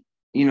think,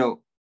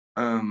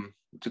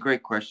 it's a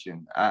great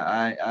question.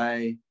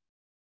 I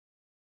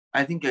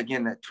I think,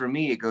 again, that for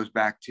me, it goes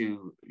back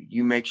to,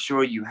 you make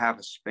sure you have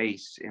a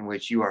space in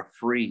which you are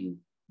free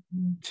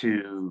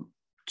to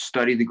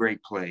study the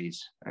great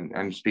plays.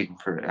 I'm speaking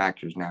for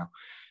actors now.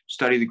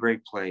 Study the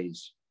great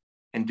plays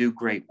and do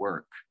great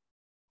work.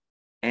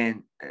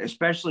 And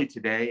especially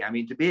today, I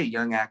mean, to be a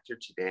young actor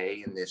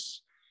today in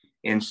this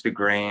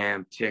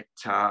Instagram,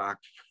 TikTok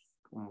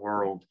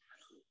world,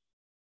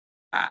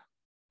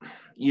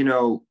 you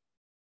know,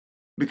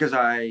 because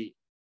the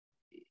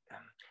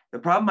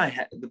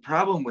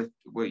problem with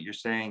what you're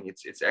saying,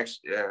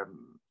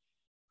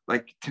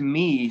 like, to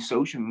me,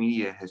 social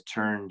media has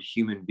turned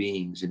human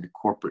beings into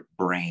corporate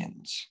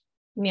brands.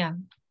 Yeah.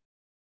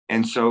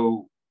 And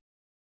so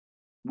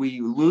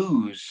we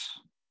lose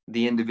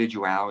the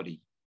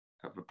individuality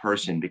of a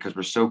person because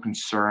we're so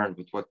concerned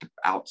with what the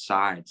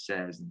outside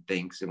says and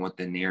thinks and what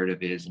the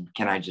narrative is. And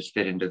can I just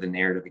fit into the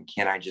narrative? And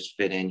can I just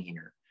fit in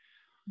here?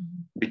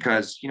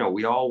 Because, you know,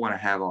 we all want to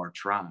have our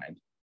tribe.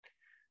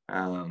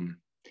 And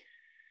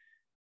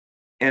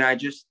I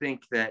just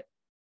think that,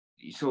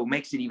 so it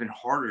makes it even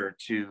harder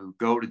to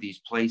go to these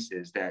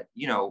places that,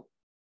 you know,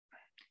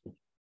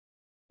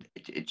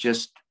 it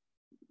just,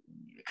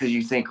 because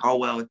you think, oh,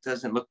 well, it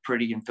doesn't look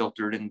pretty and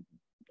filtered and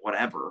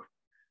whatever.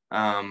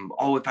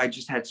 Oh, if I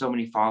just had so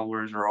many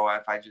followers, or, oh,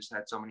 if I just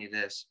had so many of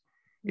this,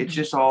 it's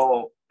just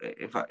all,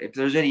 if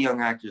there's any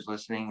young actors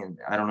listening, and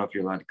I don't know if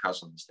you're allowed to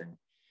cuss on this thing,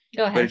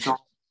 go ahead, but it's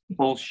all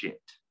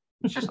bullshit.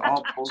 It's just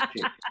all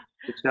bullshit.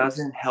 It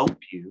doesn't help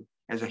you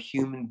as a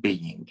human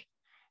being.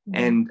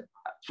 And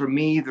for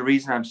me, the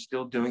reason I'm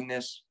still doing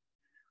this,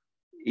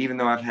 even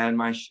though I've had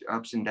my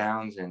ups and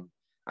downs, and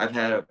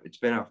it's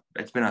been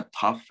a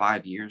tough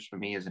 5 years for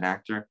me as an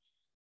actor,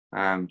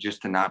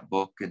 just to not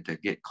book and to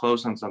get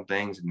close on some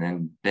things,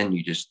 and then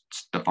you just,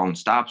 the phone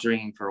stops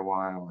ringing for a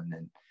while,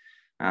 and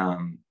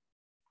then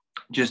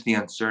just the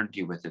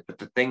uncertainty with it. But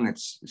the thing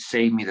that's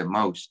saved me the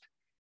most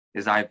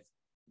is I've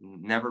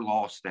never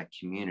lost that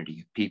community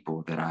of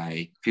people that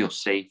I feel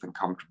safe and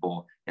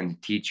comfortable, and the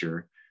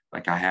teacher,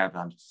 like I have,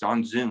 I'm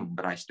on Zoom,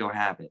 but I still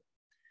have it.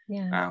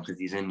 Yeah. Because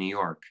he's in New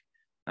York.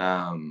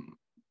 I've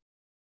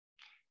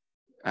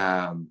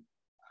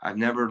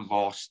never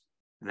lost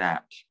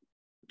that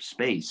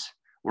space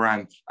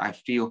where I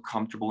feel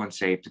comfortable and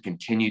safe to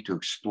continue to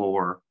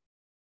explore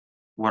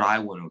what I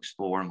want to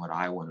explore and what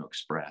I want to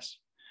express.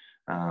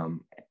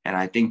 And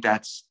I think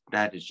that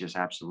is just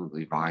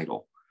absolutely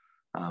vital,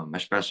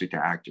 especially to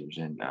actors.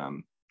 And,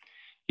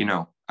 you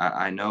know,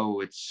 I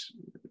know it's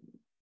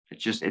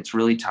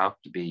really tough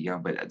to be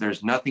young, but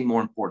there's nothing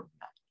more important than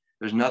that.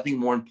 There's nothing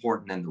more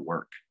important than the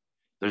work.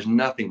 There's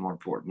nothing more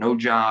important. No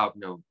job,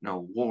 no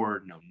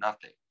award, no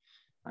nothing.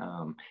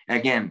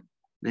 Again,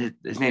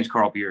 his name's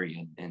Carl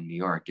Beery in New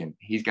York, and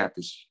he's got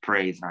this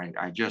phrase, and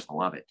I just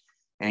love it.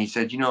 And he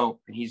said, you know,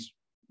 he's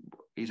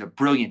a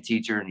brilliant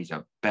teacher, and he's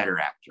a better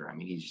actor. I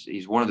mean,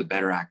 he's one of the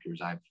better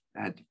actors I've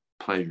had the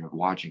pleasure of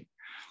watching.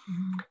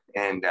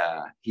 And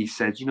he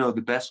said, you know,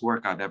 the best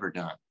work I've ever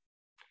done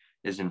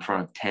is in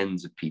front of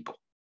tens of people,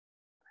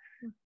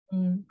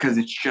 because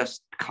it's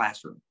just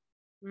classroom.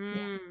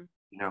 You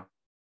know,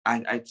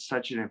 it's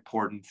such an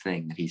important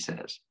thing that he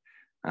says,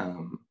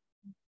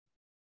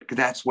 because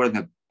that's where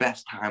the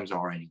best times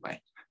are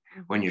anyway.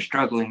 When you're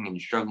struggling and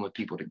you're struggling with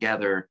people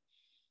together.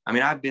 I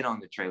mean, I've been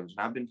on the trailers, and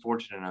I've been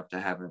fortunate enough to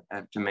have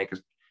to make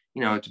us,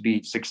 you know, to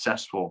be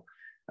successful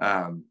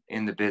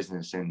in the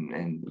business,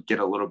 and get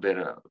a little bit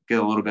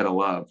of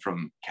love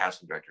from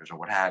casting directors or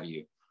what have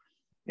you.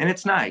 And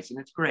it's nice, and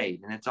it's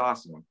great, and it's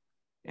awesome.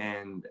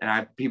 And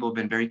people have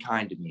been very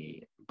kind to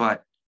me,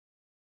 but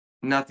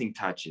nothing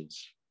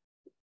touches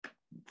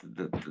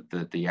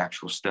the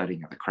actual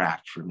studying of the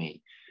craft for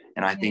me.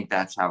 And I think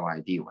that's how I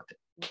deal with it.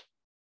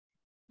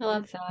 I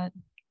love that.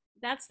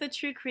 That's the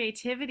true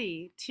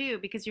creativity too,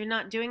 because you're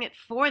not doing it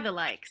for the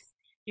likes.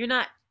 You're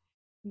not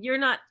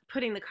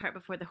putting the cart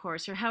before the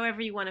horse, or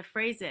however you want to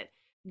phrase it.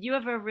 You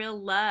have a real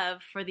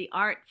love for the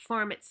art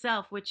form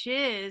itself, which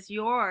is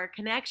your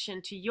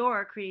connection to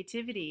your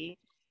creativity,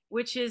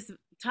 which is,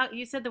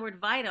 you said the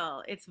word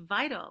vital. It's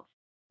vital.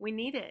 We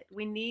need it.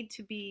 We need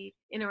to be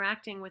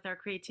interacting with our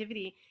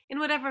creativity in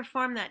whatever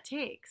form that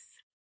takes.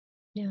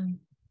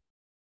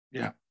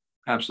 Yeah,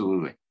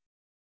 absolutely.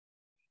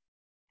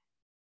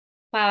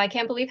 Wow, I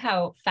can't believe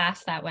how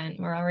fast that went.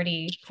 We're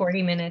already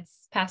 40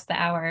 minutes past the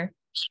hour.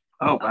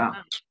 Oh, wow.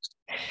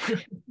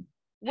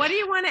 What do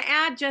you want to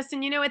add,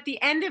 Justin? You know, at the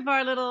end of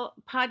our little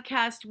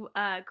podcast,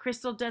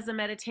 Crystal does a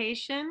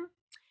meditation.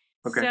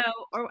 Okay. So,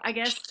 or I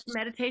guess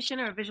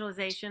meditation or a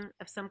visualization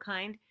of some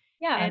kind.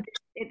 Yeah. And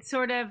it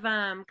sort of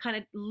kind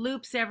of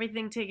loops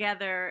everything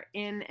together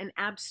in an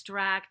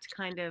abstract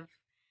kind of,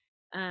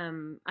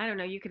 I don't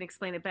know, you can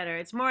explain it better.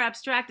 It's more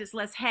abstract, it's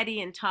less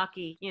heady and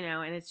talky, you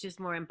know, and it's just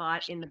more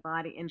embodied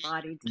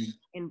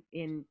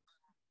in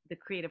the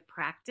creative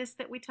practice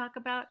that we talk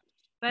about.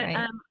 But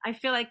Right. I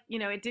feel like, you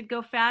know, it did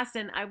go fast,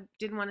 and I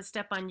didn't want to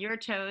step on your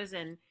toes.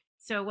 And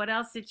so what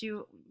else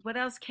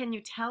can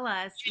you tell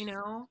us, you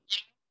know?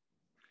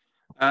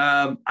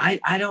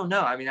 I don't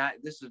know. I mean,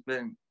 this has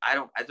been,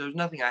 there's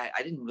nothing, I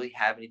didn't really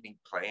have anything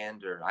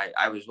planned, or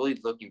I was really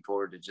looking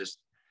forward to just,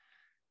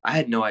 I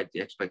had no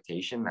idea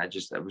expectation. I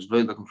was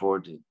really looking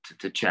forward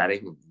to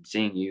chatting and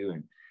seeing you.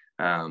 And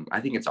I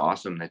think it's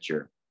awesome that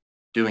you're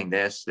doing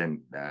this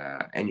and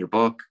your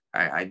book.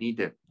 I need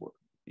to,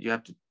 you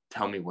have to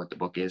tell me what the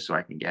book is so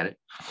I can get it.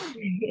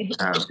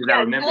 Because I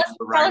remember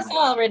tell us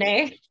all,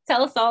 Rene.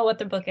 Tell us all what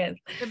the book is.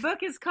 The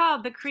book is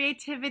called The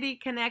Creativity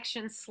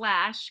Connection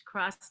 /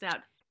 crossed out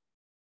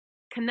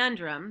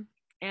Conundrum,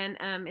 and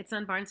it's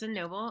on Barnes and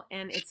Noble,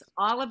 and it's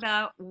all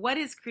about what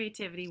is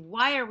creativity,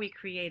 why are we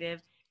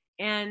creative,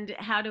 and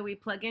how do we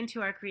plug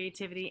into our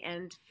creativity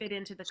and fit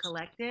into the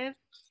collective.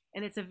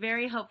 And it's a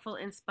very hopeful,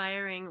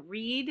 inspiring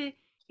read,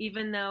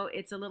 even though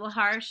it's a little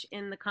harsh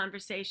in the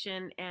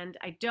conversation. And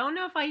I don't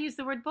know if I use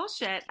the word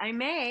bullshit. I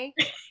may.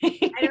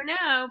 I don't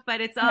know,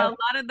 but it's a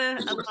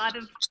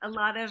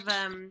lot of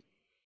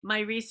my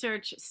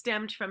research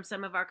stemmed from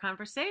some of our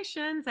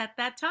conversations at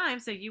that time.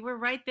 So you were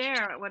right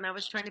there when I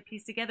was trying to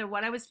piece together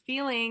what I was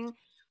feeling.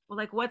 Well,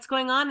 like, what's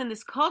going on in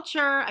this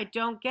culture? I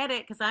don't get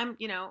it because I'm,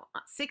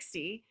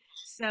 60.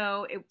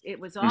 So it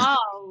was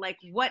all like,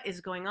 what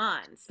is going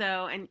on?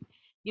 So, and,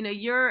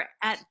 you're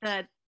at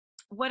the,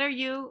 what are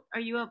you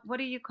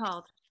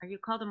called? Are you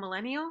called a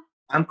millennial?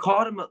 I'm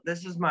called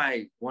this is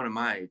one of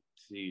my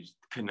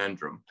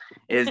conundrum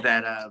is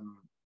that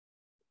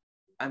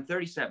I'm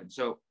 37.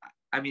 So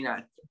I mean,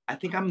 I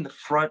think I'm in the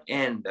front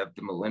end of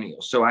the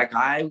millennials. So like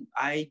I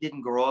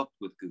didn't grow up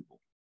with Google.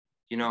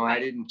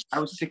 I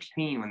was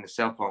 16 when the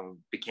cell phone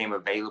became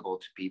available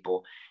to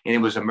people, and it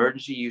was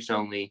emergency use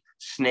only.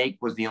 Snake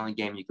was the only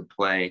game you could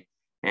play.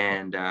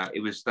 And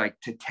it was like,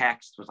 to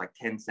text was like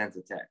 10 cents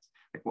a text.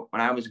 Like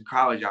when I was in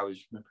college,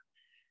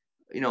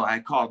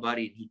 I'd call a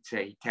buddy and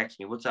he'd text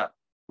me, "What's up?"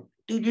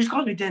 "Dude, you just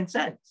called me 10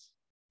 cents.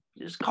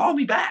 Just call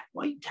me back.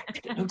 Why are you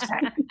texting? Don't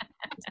text."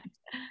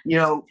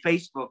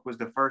 Facebook was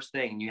the first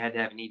thing, and you had to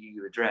have an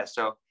edu address.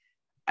 So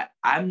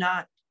I'm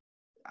not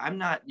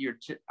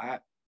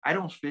I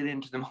don't fit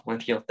into the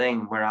millennial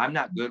thing where I'm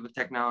not good with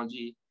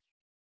technology.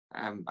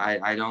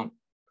 I don't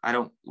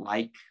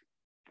like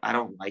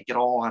it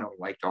all. I don't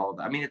like all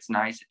that. I mean, it's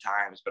nice at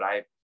times, but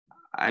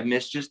I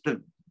miss just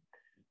the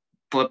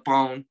flip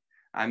phone.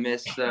 I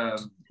miss, I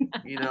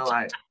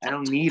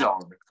don't need all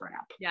the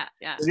crap. Yeah.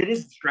 But it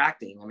is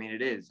distracting. I mean,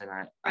 it is. And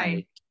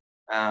we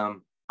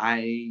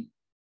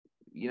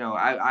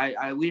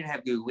didn't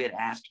have Google. We had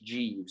Ask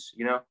Jeeves,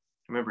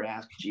 remember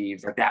Ask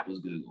Jeeves? Like, that was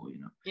Google,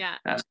 Yeah.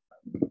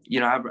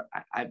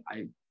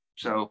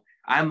 So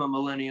I'm a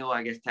millennial,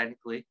 I guess,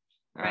 technically.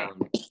 Right.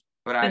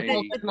 But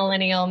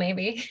millennial,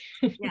 maybe.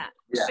 Yeah.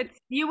 But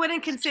you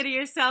wouldn't consider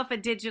yourself a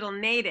digital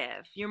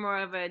native. You're more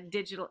of a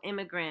digital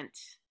immigrant.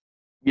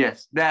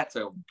 Yes, that's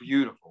a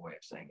beautiful way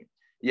of saying it.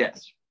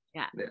 Yes.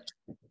 Yeah.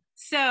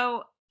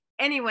 So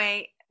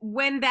anyway,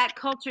 when that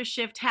culture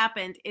shift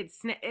happened,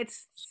 it's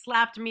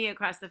slapped me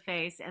across the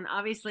face, and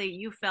obviously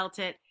you felt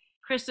it.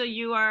 Crystal,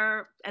 you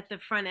are at the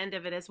front end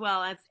of it as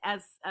well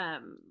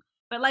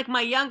but like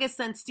my youngest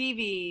son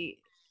Stevie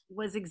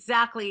was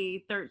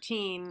exactly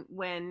 13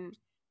 when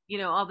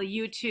all the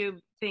YouTube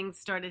things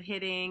started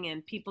hitting,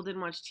 and people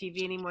didn't watch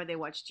TV anymore, they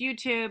watched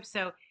YouTube.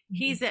 So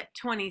he's at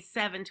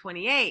 27,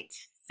 28.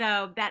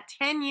 So that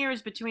 10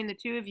 years between the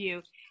two of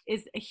you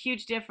is a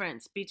huge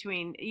difference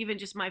between even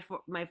just my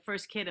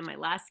first kid and my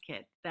last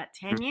kid, that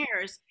 10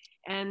 years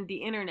and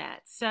the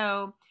internet.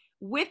 So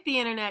with the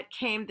internet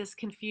came this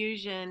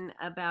confusion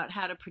about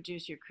how to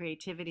produce your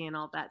creativity and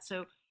all that.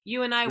 So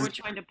you and I were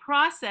trying to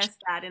process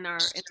that in our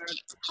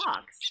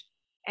talks.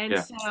 And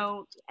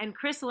so, and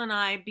Crystal and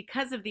I,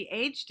 because of the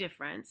age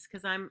difference,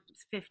 because I'm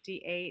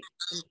 58,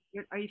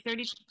 and are you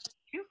 32?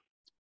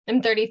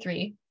 I'm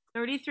 33.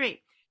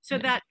 33. So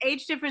that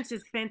age difference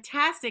is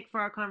fantastic for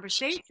our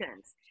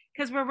conversations,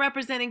 because we're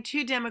representing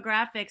two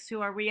demographics who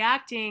are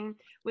reacting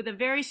with a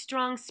very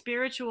strong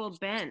spiritual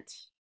bent,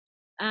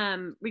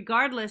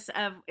 regardless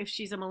of if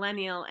she's a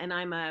millennial and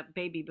I'm a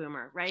baby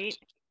boomer, right?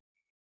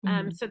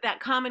 So that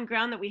common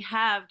ground that we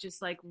have,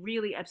 just like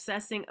really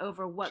obsessing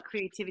over what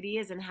creativity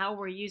is and how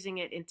we're using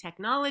it in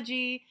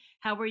technology,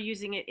 how we're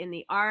using it in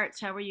the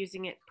arts, how we're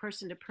using it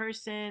person to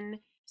person,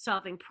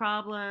 solving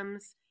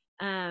problems.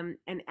 And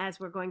as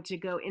we're going to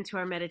go into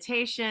our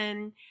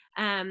meditation,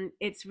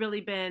 it's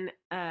really been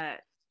a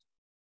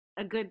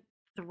good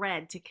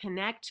thread to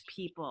connect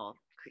people.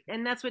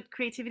 And that's what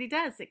creativity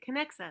does. It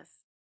connects us.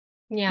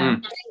 Yeah.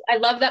 I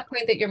love that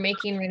point that you're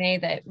making, Rene,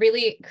 that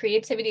really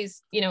creativity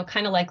is,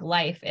 kind of like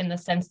life, in the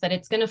sense that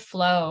it's going to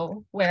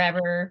flow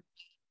wherever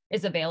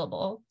is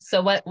available.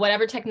 So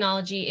whatever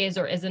technology is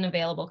or isn't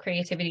available,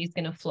 creativity is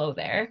going to flow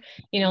there.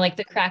 Like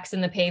the cracks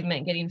in the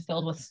pavement getting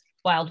filled with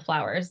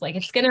wildflowers. Like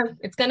it's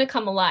gonna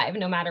come alive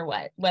no matter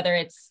what, whether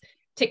it's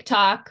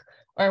TikTok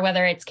or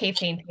whether it's cave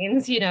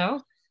paintings.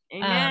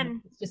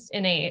 Amen. It's just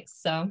innate.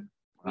 So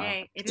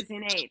yay, it is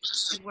innate.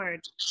 Good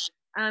word.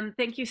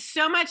 Thank you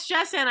so much,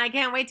 Justin. I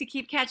can't wait to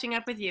keep catching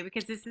up with you,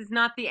 because this is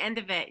not the end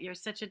of it. You're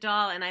such a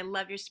doll, and I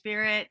love your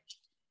spirit.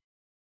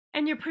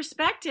 And your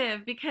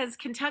perspective, because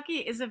Kentucky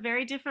is a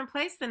very different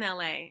place than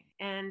LA,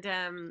 and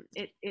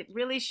it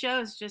really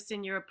shows just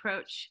in your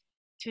approach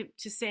to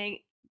saying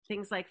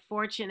things like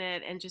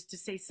fortunate, and just to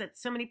say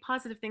so many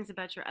positive things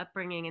about your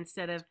upbringing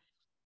instead of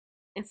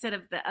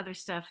the other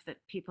stuff that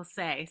people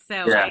say.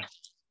 So Yeah.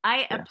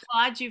 I Yeah.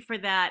 applaud you for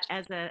that,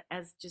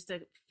 as just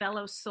a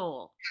fellow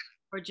soul,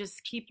 for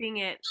just keeping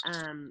it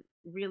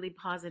really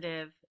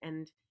positive.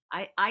 And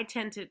I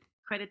tend to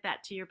credit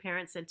that to your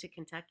parents and to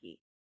Kentucky.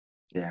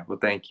 Yeah, well,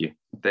 thank you.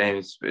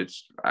 Thanks.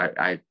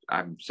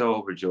 I'm so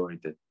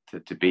overjoyed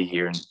to be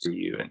here and see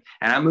you. And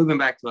I'm moving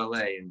back to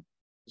LA in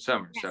the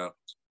summer, Yes. so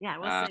Yeah,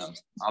 we'll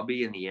see. I'll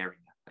be in the area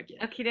again.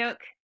 Okie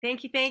doke.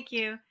 Thank you, thank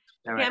you.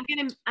 All Okay,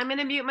 right. I'm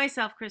gonna mute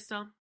myself,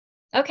 Crystal.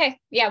 Okay,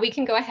 yeah, we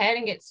can go ahead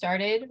and get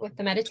started with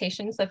the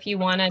meditation. So if you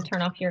want to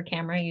turn off your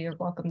camera, you're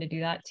welcome to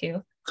do that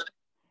too.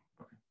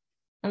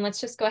 And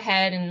let's just go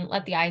ahead and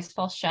let the eyes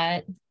fall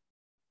shut.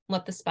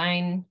 Let the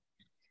spine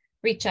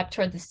reach up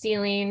toward the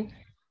ceiling.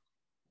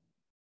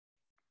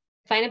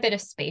 Find a bit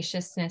of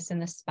spaciousness in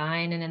the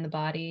spine and in the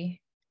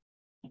body.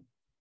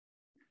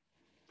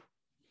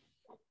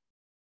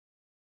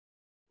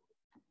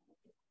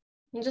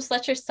 And just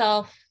let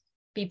yourself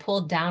be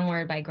pulled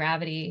downward by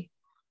gravity.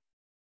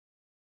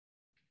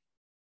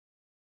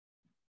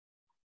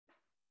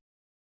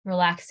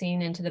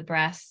 Relaxing into the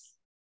breath.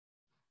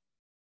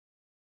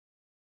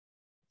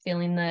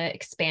 Feeling the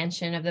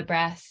expansion of the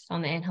breath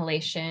on the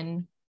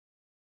inhalation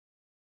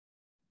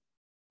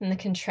and the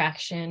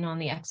contraction on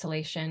the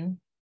exhalation.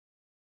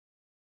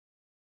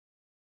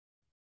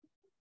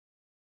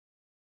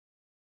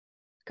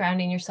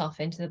 Grounding yourself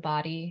into the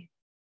body,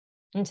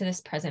 into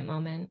this present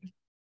moment,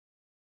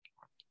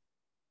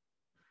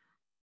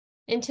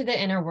 into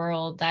the inner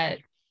world that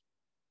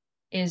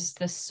is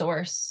the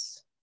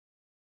source,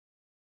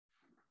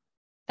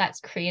 that's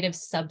creative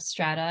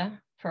substrata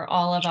for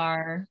all of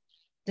our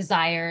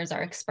desires,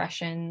 our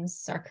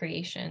expressions, our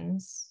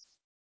creations.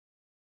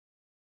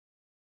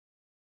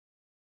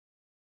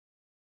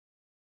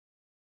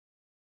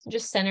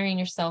 Just centering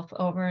yourself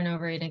over and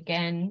over and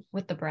again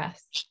with the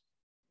breath.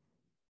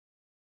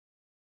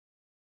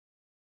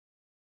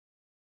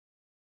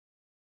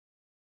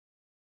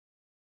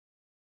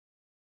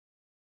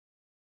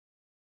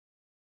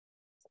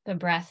 The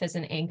breath is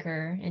an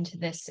anchor into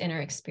this inner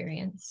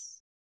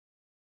experience.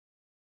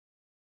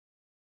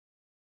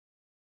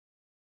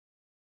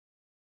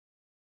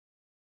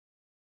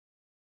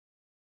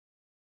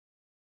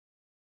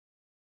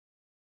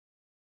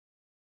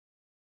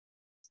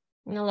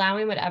 And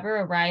allowing whatever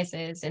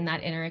arises in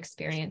that inner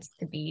experience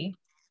to be.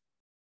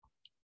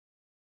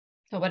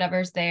 So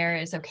whatever's there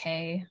is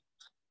okay.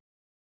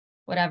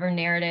 Whatever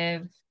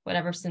narrative,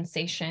 whatever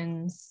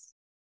sensations,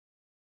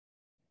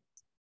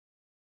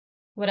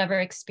 whatever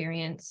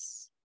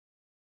experience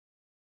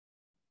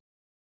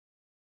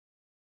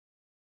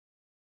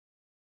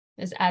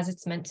is as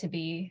it's meant to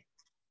be.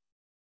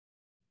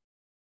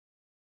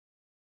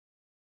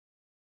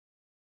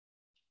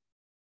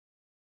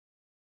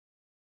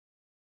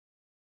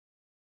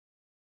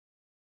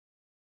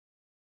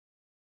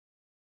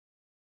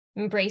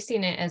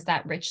 Embracing it as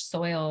that rich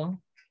soil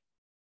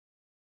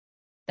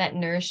that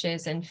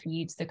nourishes and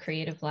feeds the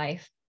creative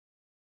life.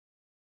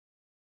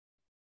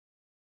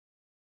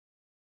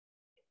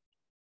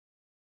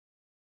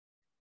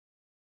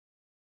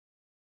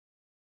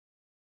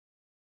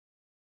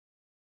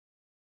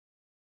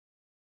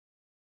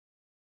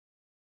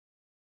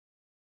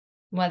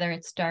 Whether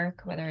it's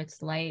dark, whether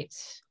it's light,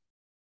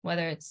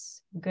 whether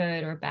it's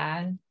good or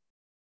bad,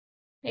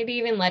 maybe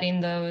even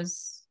letting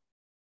those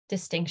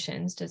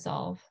distinctions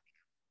dissolve.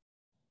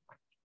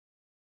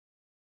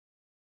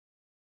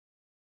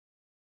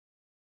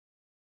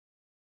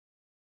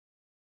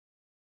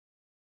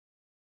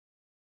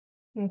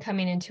 And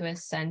coming into a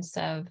sense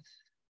of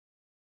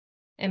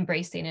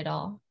embracing it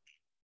all.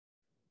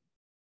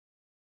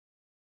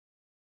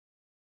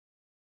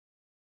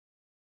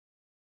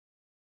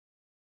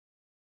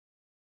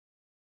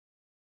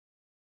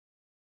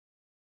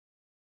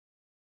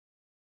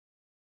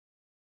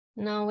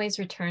 And always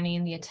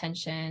returning the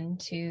attention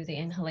to the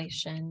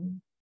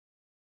inhalation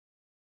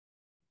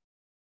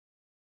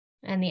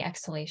and the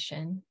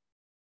exhalation.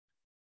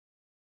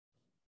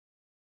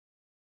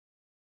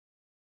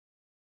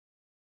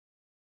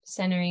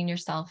 Centering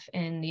yourself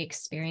in the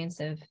experience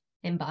of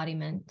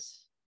embodiment,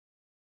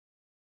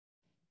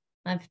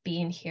 of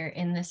being here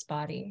in this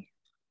body.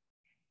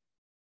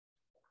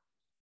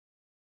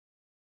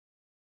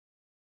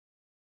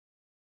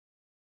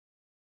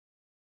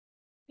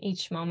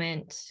 Each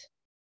moment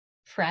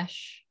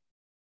fresh,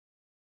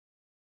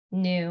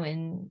 new,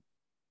 and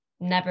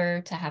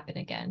never to happen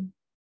again.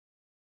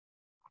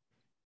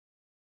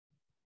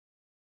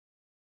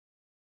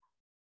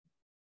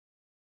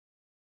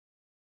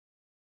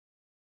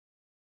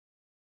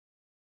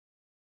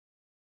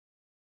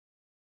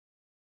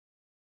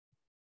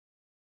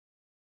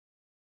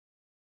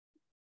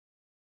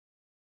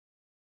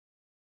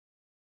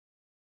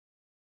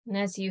 And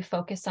as you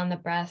focus on the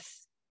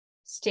breath,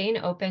 staying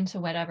open to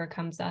whatever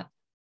comes up.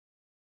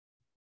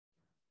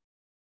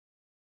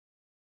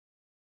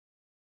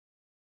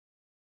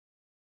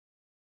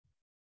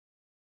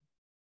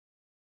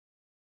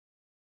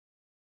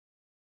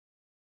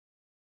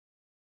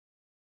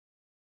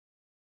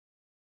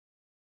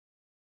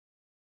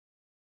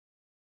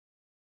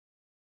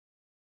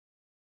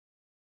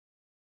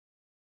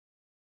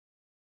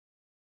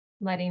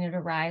 letting it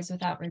arise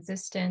without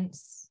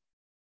resistance,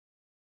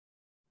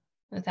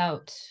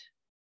 without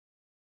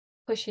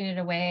pushing it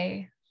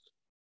away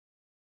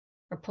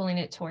or pulling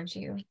it towards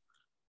you.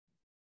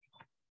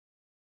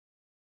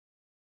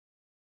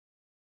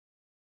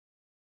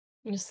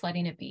 And just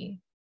letting it be.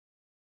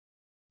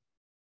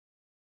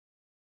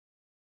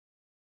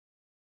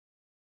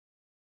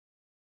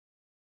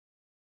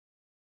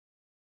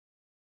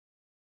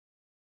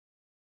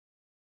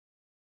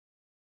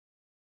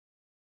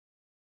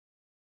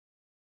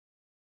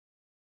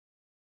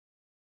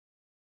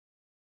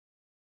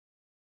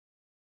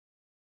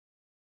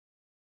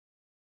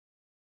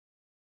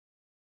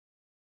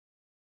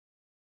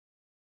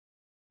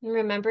 And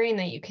remembering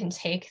that you can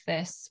take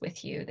this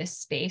with you, this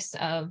space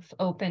of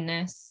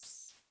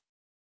openness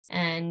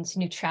and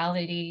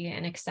neutrality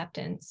and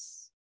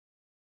acceptance.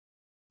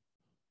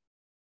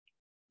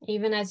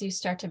 Even as you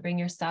start to bring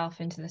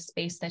yourself into the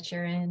space that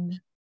you're in,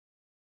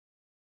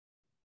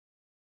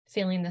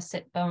 feeling the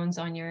sit bones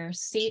on your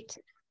seat.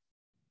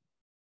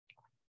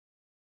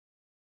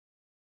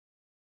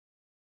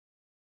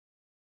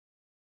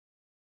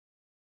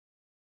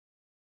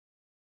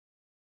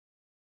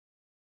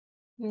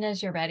 And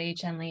as you're ready,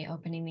 gently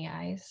opening the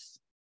eyes.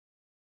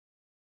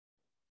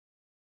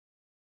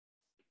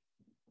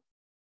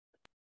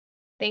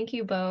 Thank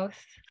you both.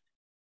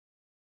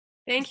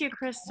 Thank you,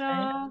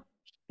 Crystal.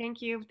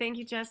 Thank you. Thank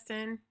you,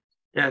 Justin.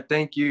 Yeah,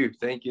 thank you.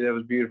 Thank you. That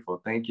was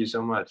beautiful. Thank you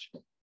so much.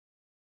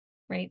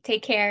 Right.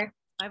 Take care.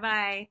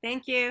 Bye-bye.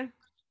 Thank you.